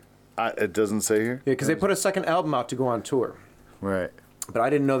 It doesn't say here. Yeah, because they put a second album out to go on tour. Right. But I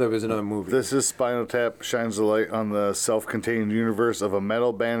didn't know there was another movie. This Is Spinal Tap shines the light on the self-contained universe of a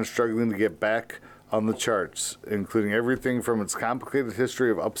metal band struggling to get back on the charts, including everything from its complicated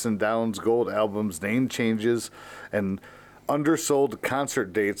history of ups and downs, gold albums, name changes, and undersold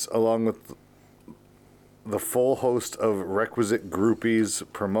concert dates, along with the full host of requisite groupies,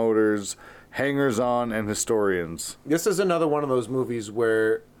 promoters, hangers-on, and historians. This is another one of those movies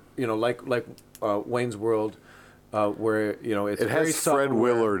where, like Wayne's World, where it's very has Fred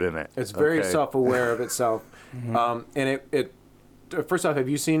Willard in it. It's very self-aware of itself, and it. First off, have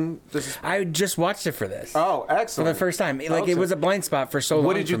you seen this? I just watched it for this. Oh, excellent! For the first time, it was a blind spot for so long.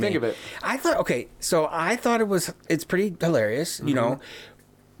 What did you think of it? I thought it's pretty hilarious,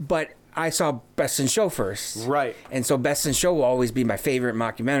 but I saw Best in Show first. Right. And so Best in Show will always be my favorite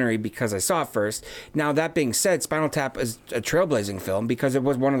mockumentary because I saw it first. Now, that being said, Spinal Tap is a trailblazing film because it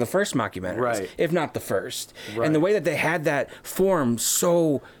was one of the first mockumentaries, if not the first. Right. And the way that they had that form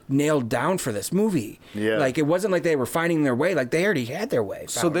so nailed down for this movie. Yeah. Like, it wasn't like they were finding their way. Like, they already had their way.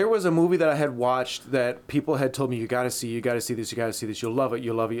 So there was a movie that I had watched that people had told me, you got to see this, you'll love it,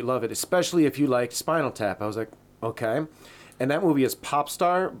 you'll love it, especially if you like Spinal Tap. I was like, okay. And that movie is Pop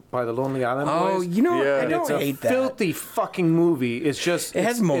Star by the Lonely Island Boys. I don't hate that. It's a filthy fucking movie. It's just... It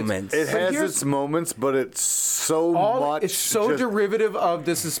has moments. It has its moments, but it's so much... It's so derivative of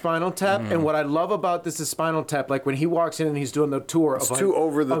This Is Spinal Tap. And what I love about This Is Spinal Tap, like when he walks in and he's doing the tour... It's too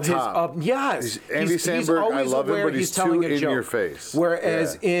over the top. Yes. Andy Samberg, I love him, but he's too in your face.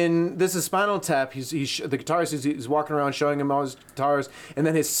 Whereas in This Is Spinal Tap, the guitarist, he's walking around showing him all his guitars. And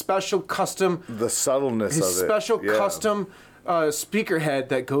then his special custom... The subtleness of it. His special custom... speaker head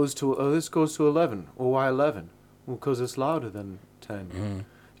that goes to this goes to 11. Well, why 11? Well, because it's louder than 10.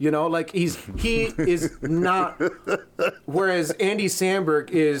 You know, like he is not. Whereas Andy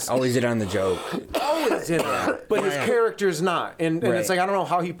Samberg is Always in on the joke. always in it, but his character's not. And it's like I don't know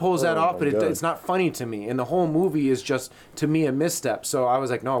how he pulls that off, but it's not funny to me. And the whole movie is just to me a misstep. So I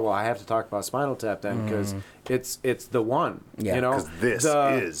was like, no, well I have to talk about Spinal Tap then because it's the one. Yeah. You know, 'Cause this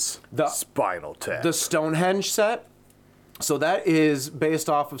is the Spinal Tap. The Stonehenge set. So that is based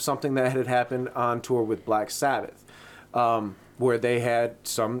off of something that had happened on tour with Black Sabbath. Where they had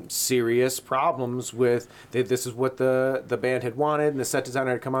some serious problems with this is what the band had wanted, and the set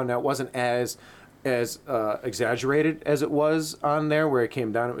designer had come out. Now it wasn't as exaggerated as it was on there, where it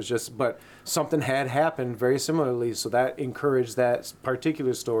came down. It was just, but something had happened very similarly, so that encouraged that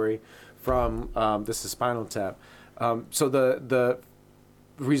particular story from This is Spinal Tap. So the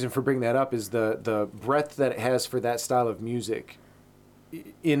reason for bringing that up is the breadth that it has for that style of music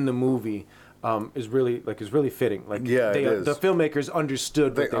in the movie. Is really fitting. Like it is. The filmmakers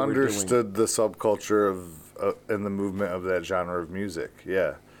understood what they were doing. They understood the subculture of and the movement of that genre of music.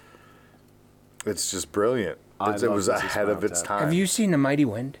 Yeah, it's just brilliant. It was ahead of its time. Have you seen A Mighty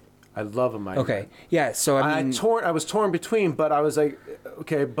Wind? I love A Mighty Okay, Wind. yeah. So I mean, I was torn between, but I was like,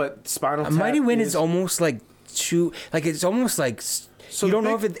 okay, but Spinal Tap. A Mighty Wind is almost like it's almost like. So you don't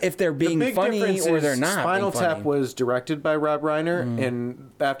know if they're being funny or they're not. Spinal being Tap funny. was directed by Rob Reiner,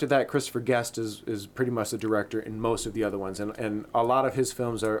 and after that, Christopher Guest is pretty much the director in most of the other ones. And a lot of his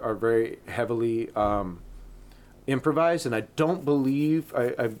films are very heavily improvised, and I don't believe,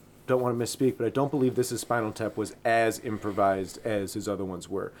 I don't want to misspeak, but I don't believe This is Spinal Tap was as improvised as his other ones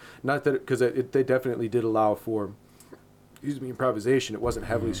were. Not that, because they definitely did allow for, improvisation. It wasn't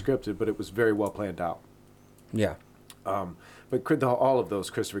heavily scripted, but it was very well planned out. Yeah. But all of those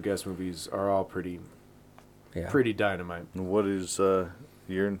Christopher Guest movies are all pretty dynamite. What is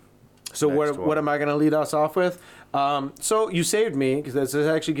your So next what one? am I going to lead us off with? So you saved me, because this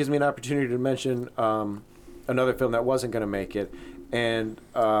actually gives me an opportunity to mention another film that wasn't going to make it, and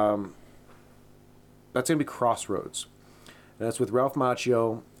that's going to be Crossroads. And that's with Ralph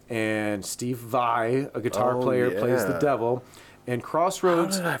Macchio and Steve Vai, a guitar player, plays the devil. And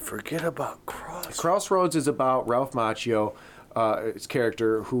Crossroads... How did I forget about Crossroads? Crossroads is about Ralph Macchio, his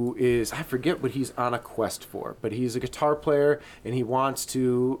character, who is, I forget what he's on a quest for, but he's a guitar player, and he wants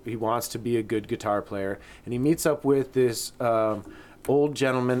to be a good guitar player. And he meets up with this old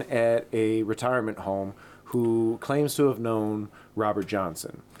gentleman at a retirement home who claims to have known Robert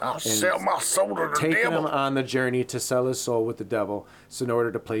Johnson. I'll sell my soul to the Taking devil. him on the journey to sell his soul with the devil, so in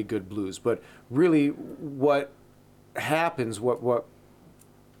order to play good blues. But really, what happens, what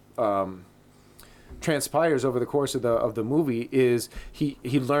transpires over the course of the movie is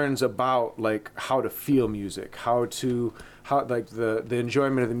he learns about like how to feel music, how like the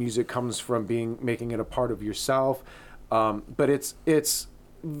enjoyment of the music comes from making it a part of yourself. But it's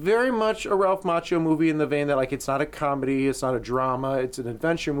very much a Ralph Macchio movie in the vein that like it's not a comedy, it's not a drama, it's an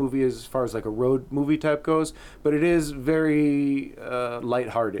adventure movie as far as like a road movie type goes, but it is very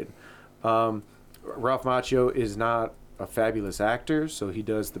lighthearted. Ralph Macchio is not a fabulous actor, so he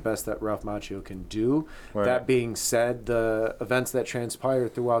does the best that Ralph Macchio can do. Right. That being said, the events that transpire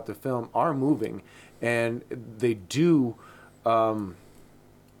throughout the film are moving, and they do allow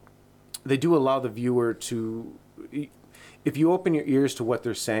the viewer to, if you open your ears to what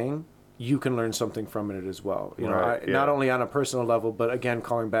they're saying, you can learn something from it as well. You know, not only on a personal level, but again,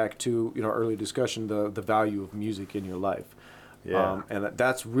 calling back to early discussion, the value of music in your life. Yeah. And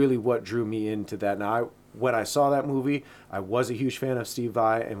that's really what drew me into that. Now, when I saw that movie, I was a huge fan of Steve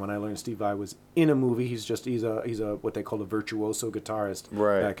Vai, and when I learned Steve Vai was in a movie, he's a what they call a virtuoso guitarist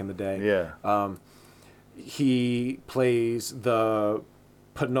back in the day. Yeah. He plays the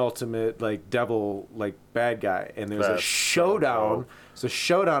penultimate like devil like bad guy, and there's a showdown. It's a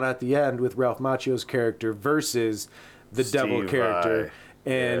showdown at the end with Ralph Macchio's character versus the Steve devil character,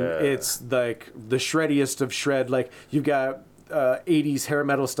 and it's like the shreddiest of shred. Like you've got 80s hair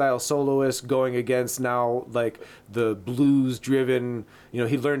metal style soloist going against now like the blues driven,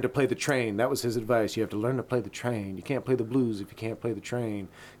 he learned to play the train. That was his advice. You have to learn to play the train. You can't play the blues if you can't play the train,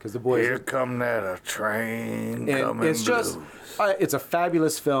 because the boys here come that a train and coming it's just it's a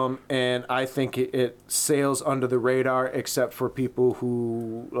fabulous film, and I think it sails under the radar except for people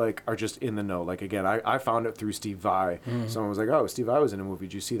who like are just in the know. Like again, I found it through Steve Vai. Someone was like, oh, Steve Vai was in a movie,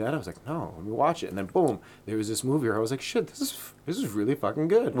 did you see that? I was like, no, let me watch it. And then boom, there was this movie where I was like, shit, this is really fucking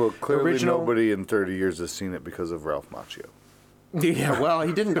good. Well, clearly nobody in 30 years has seen it because of Ralph Macchio. Yeah, well,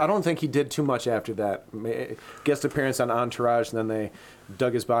 he didn't. I don't think he did too much after that. Guest appearance on Entourage, and then they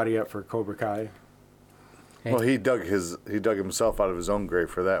dug his body up for Cobra Kai. Hey. Well, he dug himself out of his own grave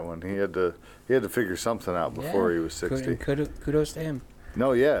for that one. He had to figure something out before he was 60. Kudos to him.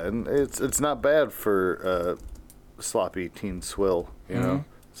 No, yeah, and it's not bad for sloppy teen swill. You know,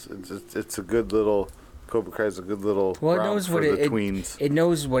 it's a good little. Cobra Kai's a good little. Well, it knows what the tweens. It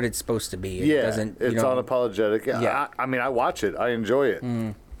knows what it's supposed to be. It doesn't. It's unapologetic. Yeah. I mean, I watch it. I enjoy it.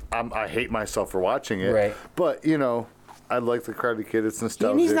 I hate myself for watching it. Right. But I like the Karate Kid. It's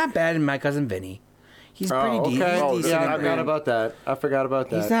nostalgic. And he's not bad in My Cousin Vinny. He's pretty decent. I forgot about that.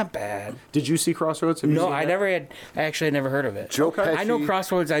 He's not bad. Did you see Crossroads? Have you seen I that? never had. Actually, I never heard of it. Joe Pesci. I know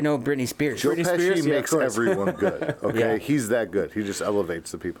Crossroads. I know Britney Spears. Joe Britney Pesci Spears makes everyone good. Okay, Yeah. he's that good. He just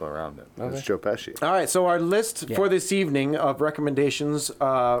elevates the people around him. It's Joe Pesci. All right, so our list for this evening of recommendations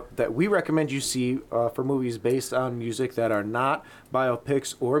that we recommend you see for movies based on music that are not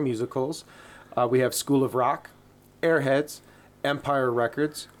biopics or musicals. We have School of Rock, Airheads, Empire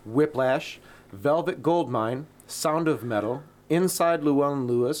Records, Whiplash, Velvet Goldmine, Sound of Metal, Inside Llewellyn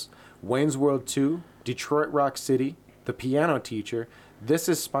Lewis, Wayne's World 2, Detroit Rock City, The Piano Teacher, This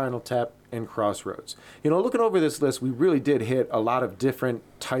Is Spinal Tap, and Crossroads. Looking over this list, we really did hit a lot of different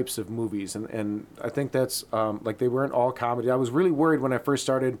types of movies, and I think that's they weren't all comedy. I was really worried when I first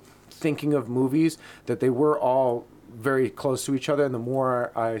started thinking of movies that they were all very close to each other, and the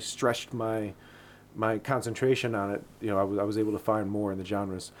more I stretched my concentration on it, I was able to find more in the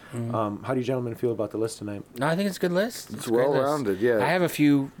genres. How do you gentlemen feel about the list tonight? No, I think it's a good list. It's a great well-rounded, list. yeah. I have a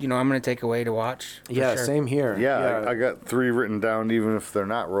few, I'm going to take away to watch. For Yeah, sure. same here. Yeah, I got 3 written down, even if they're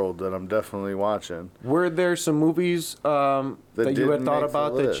not rolled, that I'm definitely watching. Were there some movies that you had didn't thought make the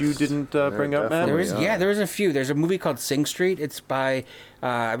about that you list. didn't Yeah, bring up, man? definitely. There was a few. There's a movie called Sing Street. It's by,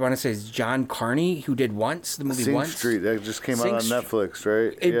 I want to say it's John Carney, who did Once, the movie Sing Once. Street, that just came out on Sing Netflix,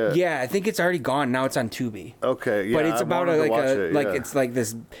 right? Yeah, I think it's already gone. Now it's on Tubi. Okay, yeah. But it's I about wanted to watch it, yeah. it's like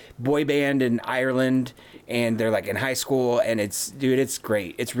this boy band in Ireland, and they're like in high school, and it's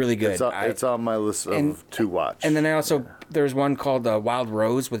great. It's really good. It's on my list of to watch. And then I also there's one called Wild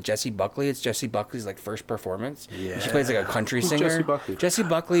Rose with Jessie Buckley. It's Jessie Buckley's like first performance. Yeah. She plays like a country singer. Jessie Buckley? Jessie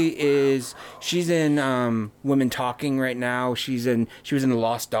Buckley she's in Women Talking right now. She was in The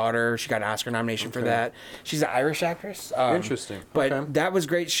Lost Daughter. She got an Oscar nomination for that. She's an Irish actress. Interesting. But Okay. that was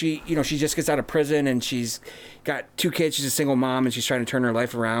great. She she just gets out of prison and she's got 2 kids. She's a single mom and she's trying to turn her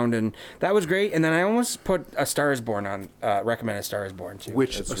life around, and that was great. And then I almost put A Star Is Born on. Recommend A Star Is Born too.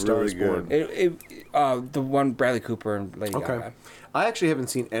 Which It's A Star really Is Born? good. The one Bradley Cooper and Lady Okay. Gaga. I actually haven't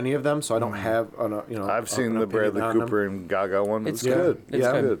seen any of them, so I don't have I've seen the Bradley Cooper and Gaga one. It's It's good. It's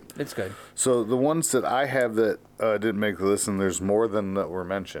Yeah. good. It's good. So the ones that I have that didn't make the list, and there's more than that were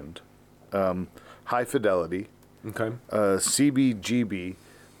mentioned. High Fidelity, Okay. CBGB,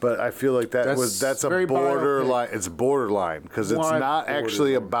 but I feel like that's a very borderline. It's borderline because it's Why not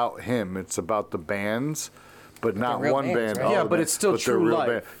actually borderline? about him. It's about the bands, but not real one bands, band. right? all Yeah, the but bands, it's still they're true real life.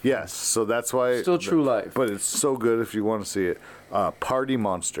 band. Yes, so that's why Still true life. But it's so good if you want to see it. Party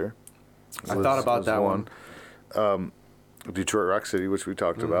Monster. I thought about was that one. Detroit Rock City, which we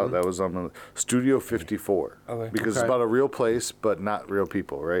talked about, that was on the Studio 54. Okay. Because it's Okay. about a real place, but not real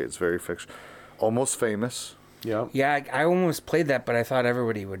people, right? It's very fictional. Almost Famous, Yeah. Yeah, I almost played that, but I thought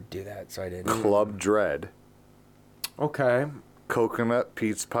everybody would do that, so I didn't. Club Dread, Okay. Coconut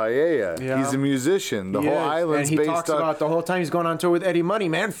Pete's Paella. Yeah. He's a musician. The He whole is. island's and he based talks on... about the whole time he's going on tour with Eddie Money,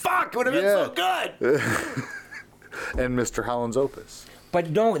 man. Fuck, would have been so good. and Mr. Holland's Opus. But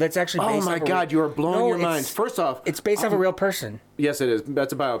no, that's actually Oh based my off God, you are blowing your minds. First off, it's based off a real person. yes, it is.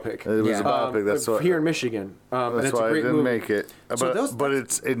 That's a biopic. It was Yeah. a biopic. That's what, here in Michigan. And that's it's why a I great didn't movie. make it. So But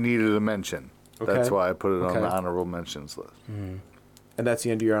it needed a mention. That's Okay. why I put it on Okay. the honorable mentions list. And that's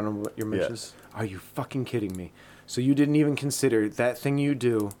the end of your mentions? Are you fucking kidding me? So you didn't even consider That Thing You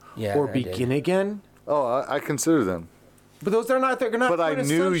Do Yeah, or I Begin did. Again? Oh, I consider them. But they're not But I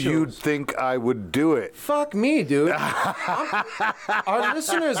knew you'd quintessentials. think I would do it. Fuck me, dude. Our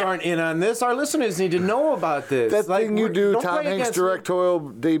listeners aren't in on this. Our listeners need to know about this. That Thing You Do, don't Tom play Hanks' against me. directorial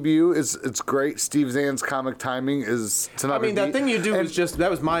debut, it's great. Steve Zahn's comic timing is to I not mean, be That Thing You Do and was just,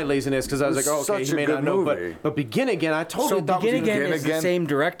 that was my laziness because I was It's like, oh, okay, such you a may good not know. movie. But Begin Again, I totally So thought Begin was Again Begin is Again. the same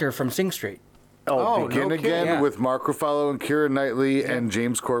director from Sing Street. Oh, Begin no Again kidding. Yeah. with Mark Ruffalo and Keira Knightley and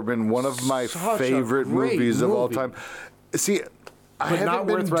James Corbin, one of my Such a favorite great movies of all movie. time. See, I But haven't not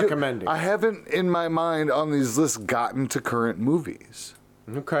been worth recommending. I haven't in my mind on these lists gotten to current movies.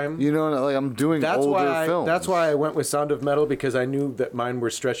 Okay. You know, like I'm doing That's older films. That's why I went with Sound of Metal, because I knew that mine were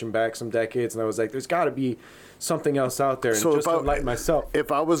stretching back some decades, and I was like, "There's got to be something else out there." And just to enlighten myself.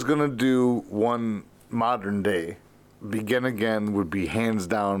 If I was gonna do one modern day, Begin Again would be hands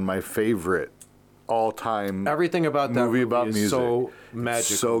down my favorite all-time Everything about that movie about is music. so It's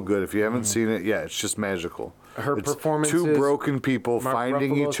magical. so good. If you haven't seen it, yeah, it's just magical. Her It's performances, two broken people Mark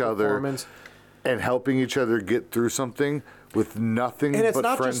finding Ruffalo's each other performance. and helping each other get through something with nothing and it's but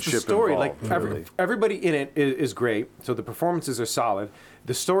not friendship just the story. involved. Like Really. everybody in it is great. So the performances are solid.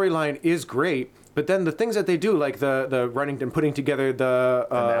 The storyline is great. But then the things that they do, like the running and putting together the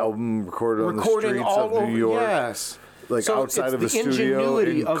An album recorded on the streets all of over, New York. Yes. Like so outside of the a studio,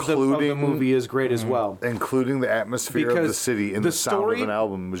 ingenuity of the movie is great as well. including the atmosphere of the Because city and the the sound story- of an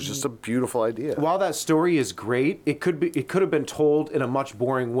album was just a beautiful idea. While that story is great, it could have been told in a much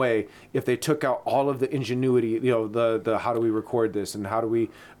boring way if they took out all of the ingenuity. The how do we record this and how do we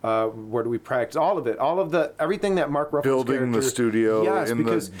where do we practice all of it, everything that Mark Ruffalo's Building the character- studio yes, in the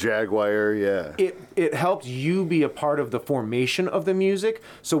because Jaguar, yeah. it helped you be a part of the formation of the music.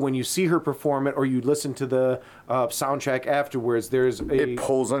 So when you see her perform it or you listen to the soundtrack afterwards, It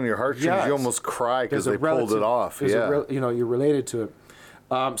pulls on your heartstrings. Yes. You almost cry because there's they a pulled it relative- off. there's Yeah. you're related to it.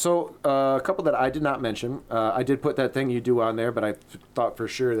 So a couple that I did not mention. I did put that thing you do on there, but I thought for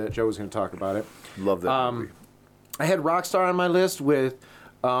sure that Joe was going to talk about it. Love that movie. I had Rockstar on my list with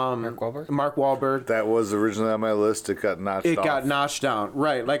Mark Wahlberg. Mark Wahlberg. That was originally on my list. It got notched off. It got notched down,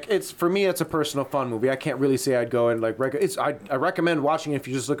 right? Like for me, it's a personal fun movie. I can't really say I'd go and like. I recommend watching it if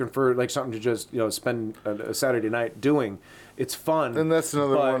you're just looking for like something to just spend a Saturday night doing. It's fun. And that's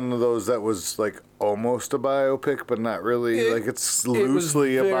another one of those that was like almost a biopic, but not really. It's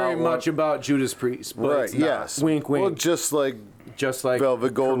loosely it was about very much about Judas Priest, but right. it's not. Yes. Wink, wink. Well, just like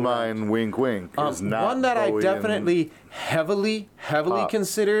Velvet Goldmine, wink, wink. Is not one that Bowie I definitely heavily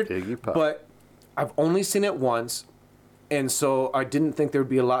considered, Iggy Pop. but I've only seen it once, and so I didn't think there would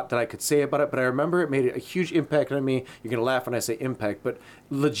be a lot that I could say about it. But I remember it made a huge impact on me. You're gonna laugh when I say impact, but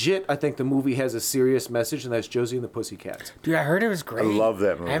legit, I think the movie has a serious message, and that's Josie and the Pussycats. Dude, I heard it was great. I love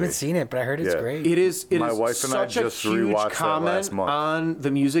that movie. I haven't seen it, but I heard it's Yeah. it It My is wife and I such a just huge rewatched that comment last month. on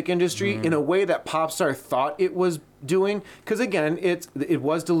the music industry in a way that Popstar thought it was doing. Because again, it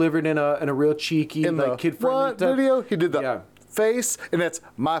was delivered in a real cheeky, In the kid friendly what video? He did the Yeah. face, and that's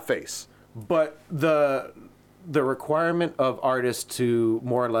my face. But the requirement of artists to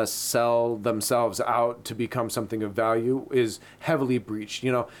more or less sell themselves out to become something of value is heavily breached.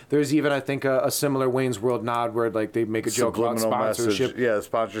 There's even, I think, a similar Wayne's World nod where like they make a joke about sponsorship. Yeah,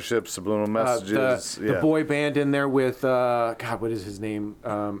 sponsorship, subliminal messages. The boy band in there with God, what is his name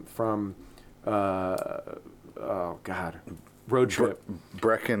from? Oh God, Road Trip.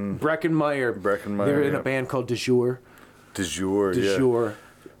 Breckenmeyer. They're in yeah. a band called De Jour. De jour. De Yeah. jour.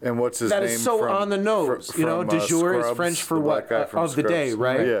 And what's his That name? is so from, on the nose. De jour is Scrubs, French for the what? black guy from Of the day,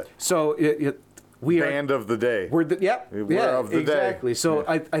 Scrubs. right? Yeah. So we are. Band of the day. We're of the exactly. day. So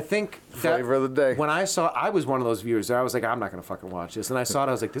Yeah. I think Flavor of the day. When I was one of those viewers. I was like, I'm not gonna fucking watch this. And I saw it.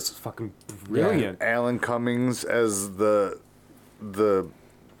 I was like, this is fucking brilliant. Alan Cummings as the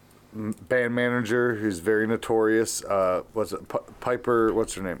band manager, who's very notorious. What's it? Piper.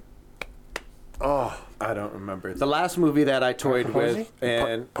 What's her name? Oh, I don't remember. The last movie that I toyed with,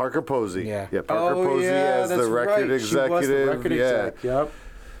 and Parker Posey. Yeah. Parker Posey as that's the record right. executive. She was the record yeah. exec. Yep.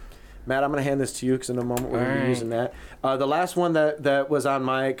 Matt, I'm going to hand this to you because in a moment we're going to be Alright. using that. The last one that was on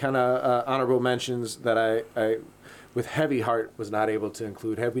my kind of honorable mentions that I, with heavy heart, was not able to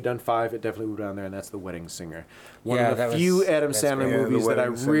include. Had we done 5, it definitely would be on there, and that's The Wedding Singer. One Yeah, of the that few was- Adam that's Sandler great. Yeah, movies The that I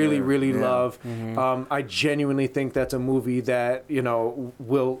Wedding really, Singer, really yeah. love. I genuinely think that's a movie that,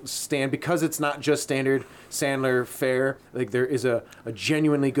 will stand, because it's not just standard Sandler fare. Like, there is a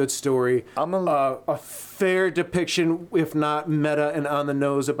genuinely good story. A fair depiction, if not meta and on the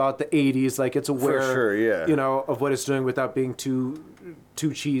nose, about the 80s. Like, it's aware, sure, yeah. of what it's doing without being too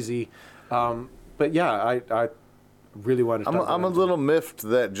cheesy. But yeah, I really wanted to talk I'm a about little miffed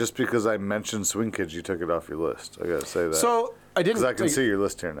that just because I mentioned Swing Kids, you took it off your list. I gotta say that. So I didn't. because I can see your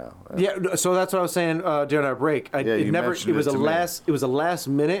list here now. Yeah, so that's what I was saying during our break. you mentioned It was it to me. It was a last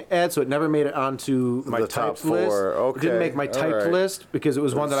minute ad, so it never made it onto my The top typed list. 4, It didn't okay, make my typed alright. list because it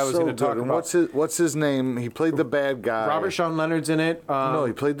was one that I was So going to talk good. about. And what's his name? He played the bad guy. Robert Sean Leonard's in it. No,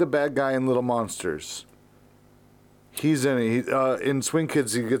 he played the bad guy in Little Monsters. He's in it. In Swing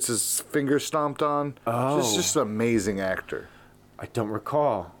Kids, he gets his finger stomped on. Oh. Just an amazing actor. I don't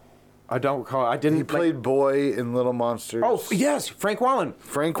recall. I didn't. He played Boy in Little Monsters. Oh yes, Frank Wallen.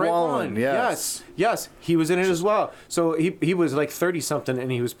 Frank Wallen, yes. Yes, he was in it as well. So he was like 30 something,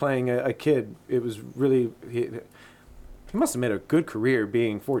 and he was playing a kid. It was really he must have made a good career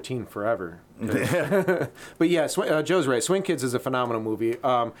being 14 forever. But yeah, Joe's right. Swing Kids is a phenomenal movie.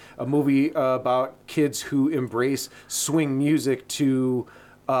 A movie about kids who embrace swing music to.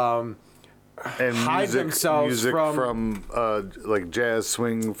 And hide themselves from like jazz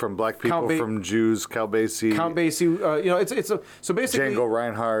swing from black people, from Jews, Count Basie, so basically Django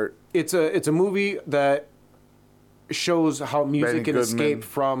Reinhardt. It's a movie that shows how music Benny can Goodman. escape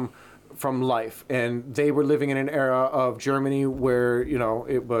from from life, and they were living in an era of Germany where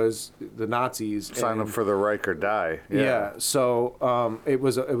it was the Nazis. Sign up for the Reich or die. Yeah. So it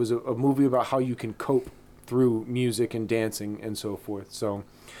was a movie about how you can cope through music and dancing and so forth. So,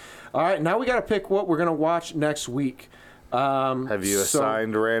 all right, now we got to pick what we're gonna watch next week. Have you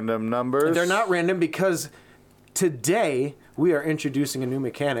assigned random numbers? They're not random because today we are introducing a new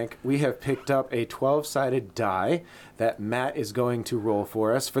mechanic. We have picked up a 12-sided die that Matt is going to roll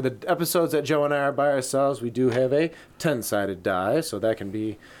for us. For the episodes that Joe and I are by ourselves, we do have a 10-sided die, so that can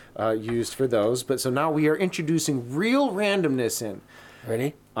be used for those. But so now we are introducing real randomness in.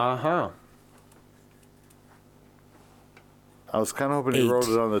 Ready? Uh-huh. I was kind of hoping you wrote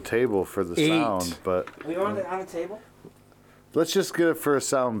it on the table for the sound, but... We want it on the table? Let's just get it for a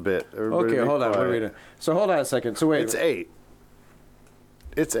sound bit. Everybody Okay, hold on. What are we doing? So hold on a second. So wait. It's 8.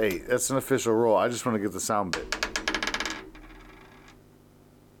 It's 8. That's an official roll. I just want to get the sound bit.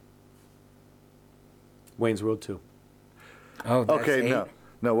 Wayne's World 2. Oh, that's Okay, 8?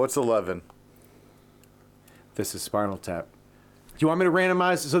 no. What's 11? This is Spinal Tap. Do you want me to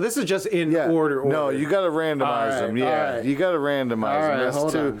randomize? So this is just in order. No, you got to randomize them. Yeah, you got to randomize them. That's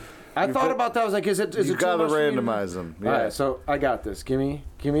hold too. on. I thought about that. I was like, is it You too got to much for me to- randomize them. Yeah. All right, so I got this. Give me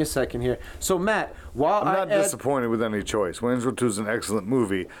a second here. So Matt, while I'm not disappointed with any choice. Wayne's World 2 is an excellent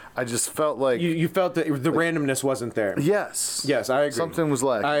movie. I just felt like you felt that the randomness wasn't there. yes, I agree. something was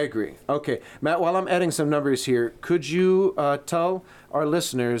lacking. I agree. Okay, Matt, while I'm adding some numbers here, could you tell our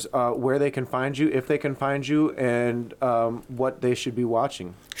listeners where they can find you, if they can find you, and what they should be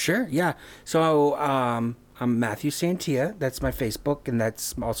watching? Sure, yeah. So I'm Matthew Santia. That's my Facebook, and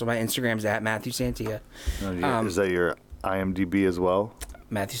that's also my Instagram's at Matthew Santia. Is that your IMDb as well?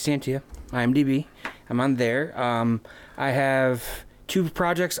 Matthew Santia, IMDb. I'm on there. I have 2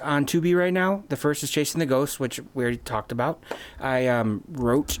 projects on Tubi right now. The first is Chasing the Ghost, which we already talked about. I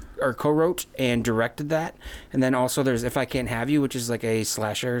co-wrote and directed that. And then also there's If I Can't Have You, which is like a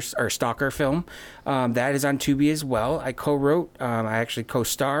slasher or stalker film. That is on Tubi as well. I co-wrote. I actually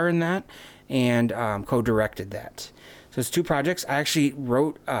co-star in that and co-directed that. So it's 2 projects. I actually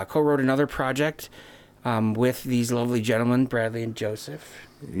co-wrote another project with these lovely gentlemen, Bradley and Joseph.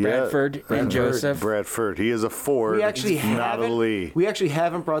 Bradford and Joseph. Bradford. He is a Ford, not a Lee. We actually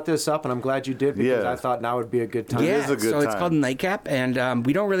haven't brought this up, and I'm glad you did because I thought now would be a good time. Yeah, is a good so it's time. called Nightcap, and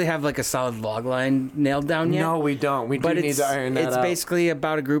we don't really have like a solid log line nailed down yet. No, we don't. We do need to iron that out. It's basically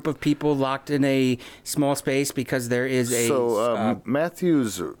about a group of people locked in a small space because there is a... So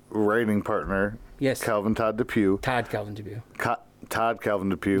Matthew's writing partner, Yes. Calvin Todd Depew. Todd Calvin Depew. Todd Calvin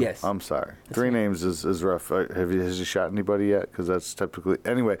Depew. Yes. I'm sorry. 3 names is rough. Has he shot anybody yet? Because that's typically...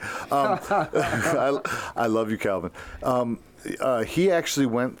 Anyway, I love you, Calvin. He actually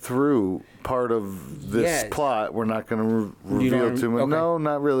went through part of this plot. We're not going to reveal too much. Okay. No,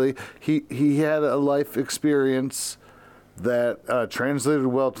 not really. He had a life experience that translated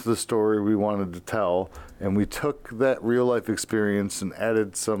well to the story we wanted to tell, and we took that real life experience and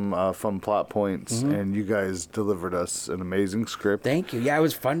added some fun plot points, and you guys delivered us an amazing script. Thank you. Yeah, it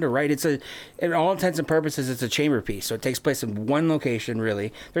was fun to write. In all intents and purposes, it's a chamber piece, so it takes place in one location.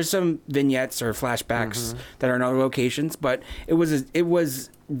 Really, there's some vignettes or flashbacks that are in other locations, but it was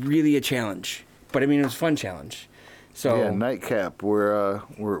really a challenge. But I mean, it was a fun challenge. So yeah, Nightcap.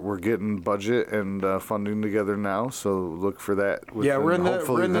 We're getting budget and funding together now, so look for that. We're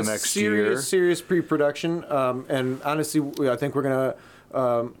in the next serious pre-production, and honestly, I think we're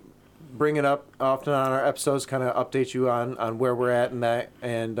gonna bring it up often on our episodes, kind of update you on where we're at in that,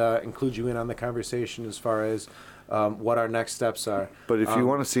 and include you in on the conversation as far as what our next steps are. But if you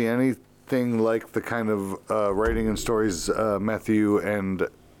want to see anything like the kind of writing and stories Matthew and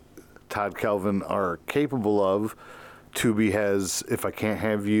Todd Calvin are capable of, Tubi has If I Can't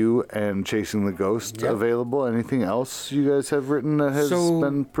Have You and Chasing the Ghost available. Anything else you guys have written that has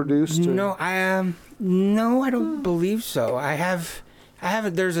been produced? No, I don't believe so. I have.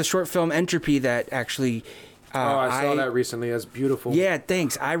 There's a short film, Entropy, that actually. I saw that recently. That's beautiful. Yeah,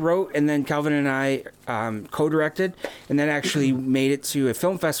 thanks. I wrote, and then Calvin and I co-directed, and then actually made it to a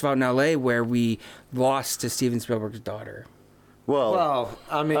film festival in LA where we lost to Steven Spielberg's daughter. Well,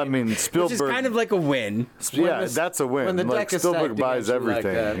 I mean, Spielberg. Which is kind of like a win. Yeah, that's a win. when the like deck is Spielberg stacked buys against you like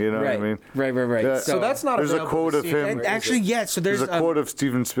everything. that. You know what I mean? Right. Yeah. So that's not. There's a available quote to of see him. anywhere, is Actually, it? yeah. So there's a quote of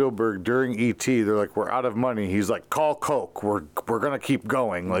Steven Spielberg during E.T. They're like, "We're out of money." He's like, "Call Coke. We're gonna keep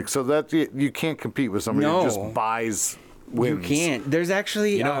going." Like, so that you can't compete with somebody who just buys wins. You can't. There's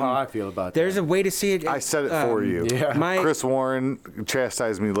actually. You know how I feel about There's a way to see it. I said it for you. Yeah. Chris Warren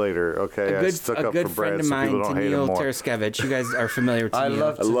chastised me later. Okay, I stuck up for friend Brad of so mine, people don't hate him Tennille more. Tereskevich. You guys are familiar with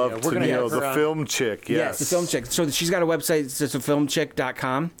Tennille. I love Tennille, the film chick. Yes, the film chick. So she's got a website. It's just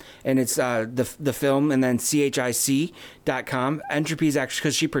filmchick.com, and it's the film, and then CHIC.com. Entropy is actually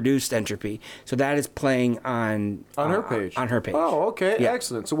because she produced Entropy, so that is playing on her page. On her page. Oh, okay, Yeah.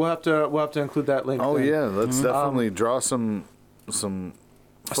 excellent. So we'll have to include that link. Oh then. yeah, let's definitely draw some. So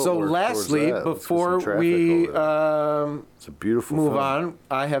footwork lastly, towards that. Let's get some before traffic we over there. It's a beautiful move film. on,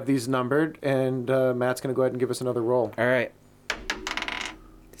 I have these numbered, and Matt's going to go ahead and give us another roll. All right.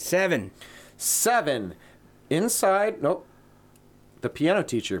 7. 7. Inside. Nope. The Piano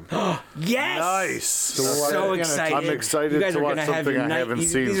Teacher. Yes. Nice. So excited. I'm excited You guys to are watch gonna have something your I haven't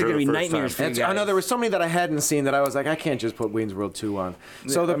these seen are for gonna the be first nightmares time. for you guys. I know there were so many that I hadn't seen that I was like, I can't just put Wayne's World 2 on.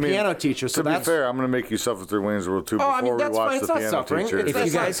 So the Piano Teacher. So to be that's fair, I'm going to make you suffer through Wayne's World 2 Oh, I before mean, we that's watch fine. the It's not Piano suffering. Teacher. If you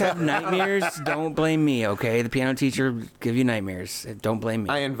That's guys have nightmares, don't blame me, okay? The piano teacher give you nightmares. Don't blame me.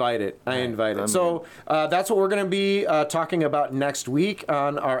 I invite it. So that's what we're going to be talking about next week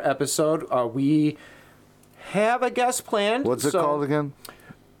on our episode. We have a guest planned. What's it called again?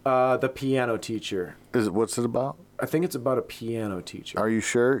 The Piano Teacher. What's it about? I think it's about a piano teacher. Are you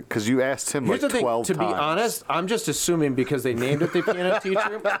sure? Because you asked him Here's like the thing, 12 to times. be honest, I'm just assuming because they named it the Piano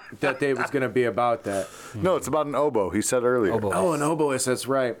Teacher that it was going to be about that. No, it's about an oboe. He said earlier. Oboe. Oh, an oboist, that's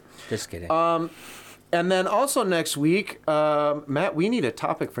right. Just kidding. And then also next week, Matt, we need a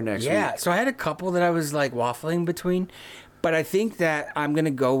topic for next Yeah, week. so I had a couple that I was like waffling between, but I think that I'm going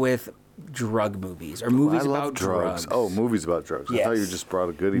to go with drug movies or movies I love about drugs. Oh, movies about drugs. I Yes. thought you just brought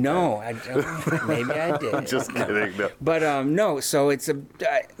a goodie No, bag. I don't. Maybe I did. Just kidding. No. But no, so it's and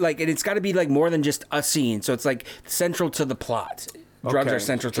it's got to be like more than just a scene. So it's like central to the plot. Drugs Okay. are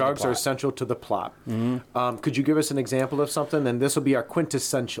central to Drugs the plot. are central to the plot. Could you give us an example of something? And this will be our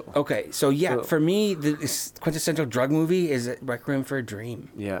quintessential. Okay, so for me, the quintessential drug movie is Requiem for a Dream.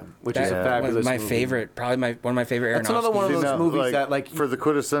 Yeah, which is a That fabulous was my movie. favorite, probably one of my favorite. That's another one of Aronofsky. those movies that, like, for the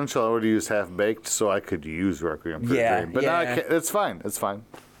quintessential, I would use Half Baked, so I could use Requiem for Yeah, a Dream. But now I yeah. can't. It's fine. It's fine.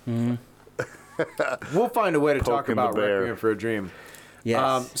 we'll find a way to talk Poking the about bear. Requiem for a Dream.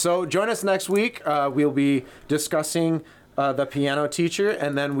 Yes. So join us next week. We'll be discussing The Piano Teacher,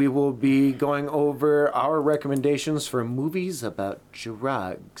 and then we will be going over our recommendations for movies about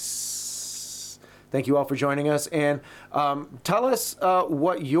drugs. Thank you all for joining us, and tell us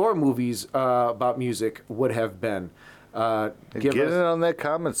what your movies about music would have been. Get it on that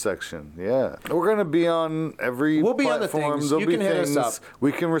comment section. Yeah. We're going to be on every We'll be on the platform. things. There'll You be can hit us things. up.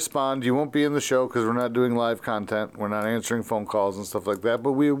 We can respond. You won't be in the show because we're not doing live content. We're not answering phone calls and stuff like that,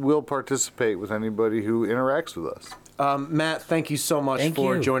 but we will participate with anybody who interacts with us. Matt, thank you so much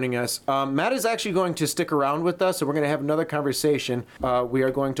for joining us. Matt is actually going to stick around with us, and we're going to have another conversation. We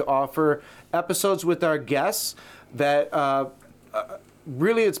are going to offer episodes with our guests that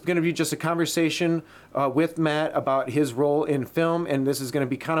really it's going to be just a conversation with Matt about his role in film, and this is going to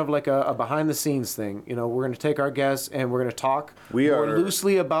be kind of like a behind-the-scenes thing. You know, we're going to take our guests and we're going to talk more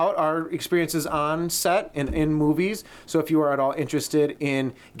loosely about our experiences on set and in movies. So if you are at all interested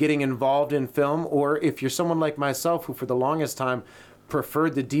in getting involved in film, or if you're someone like myself who for the longest time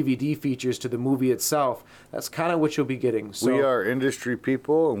preferred the DVD features to the movie itself, that's kind of what you'll be getting. So, we are industry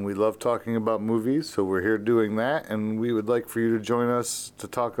people, and we love talking about movies, so we're here doing that, and we would like for you to join us to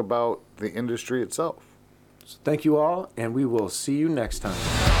talk about the industry itself. thank you all, and we will see you next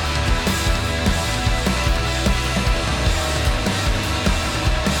time.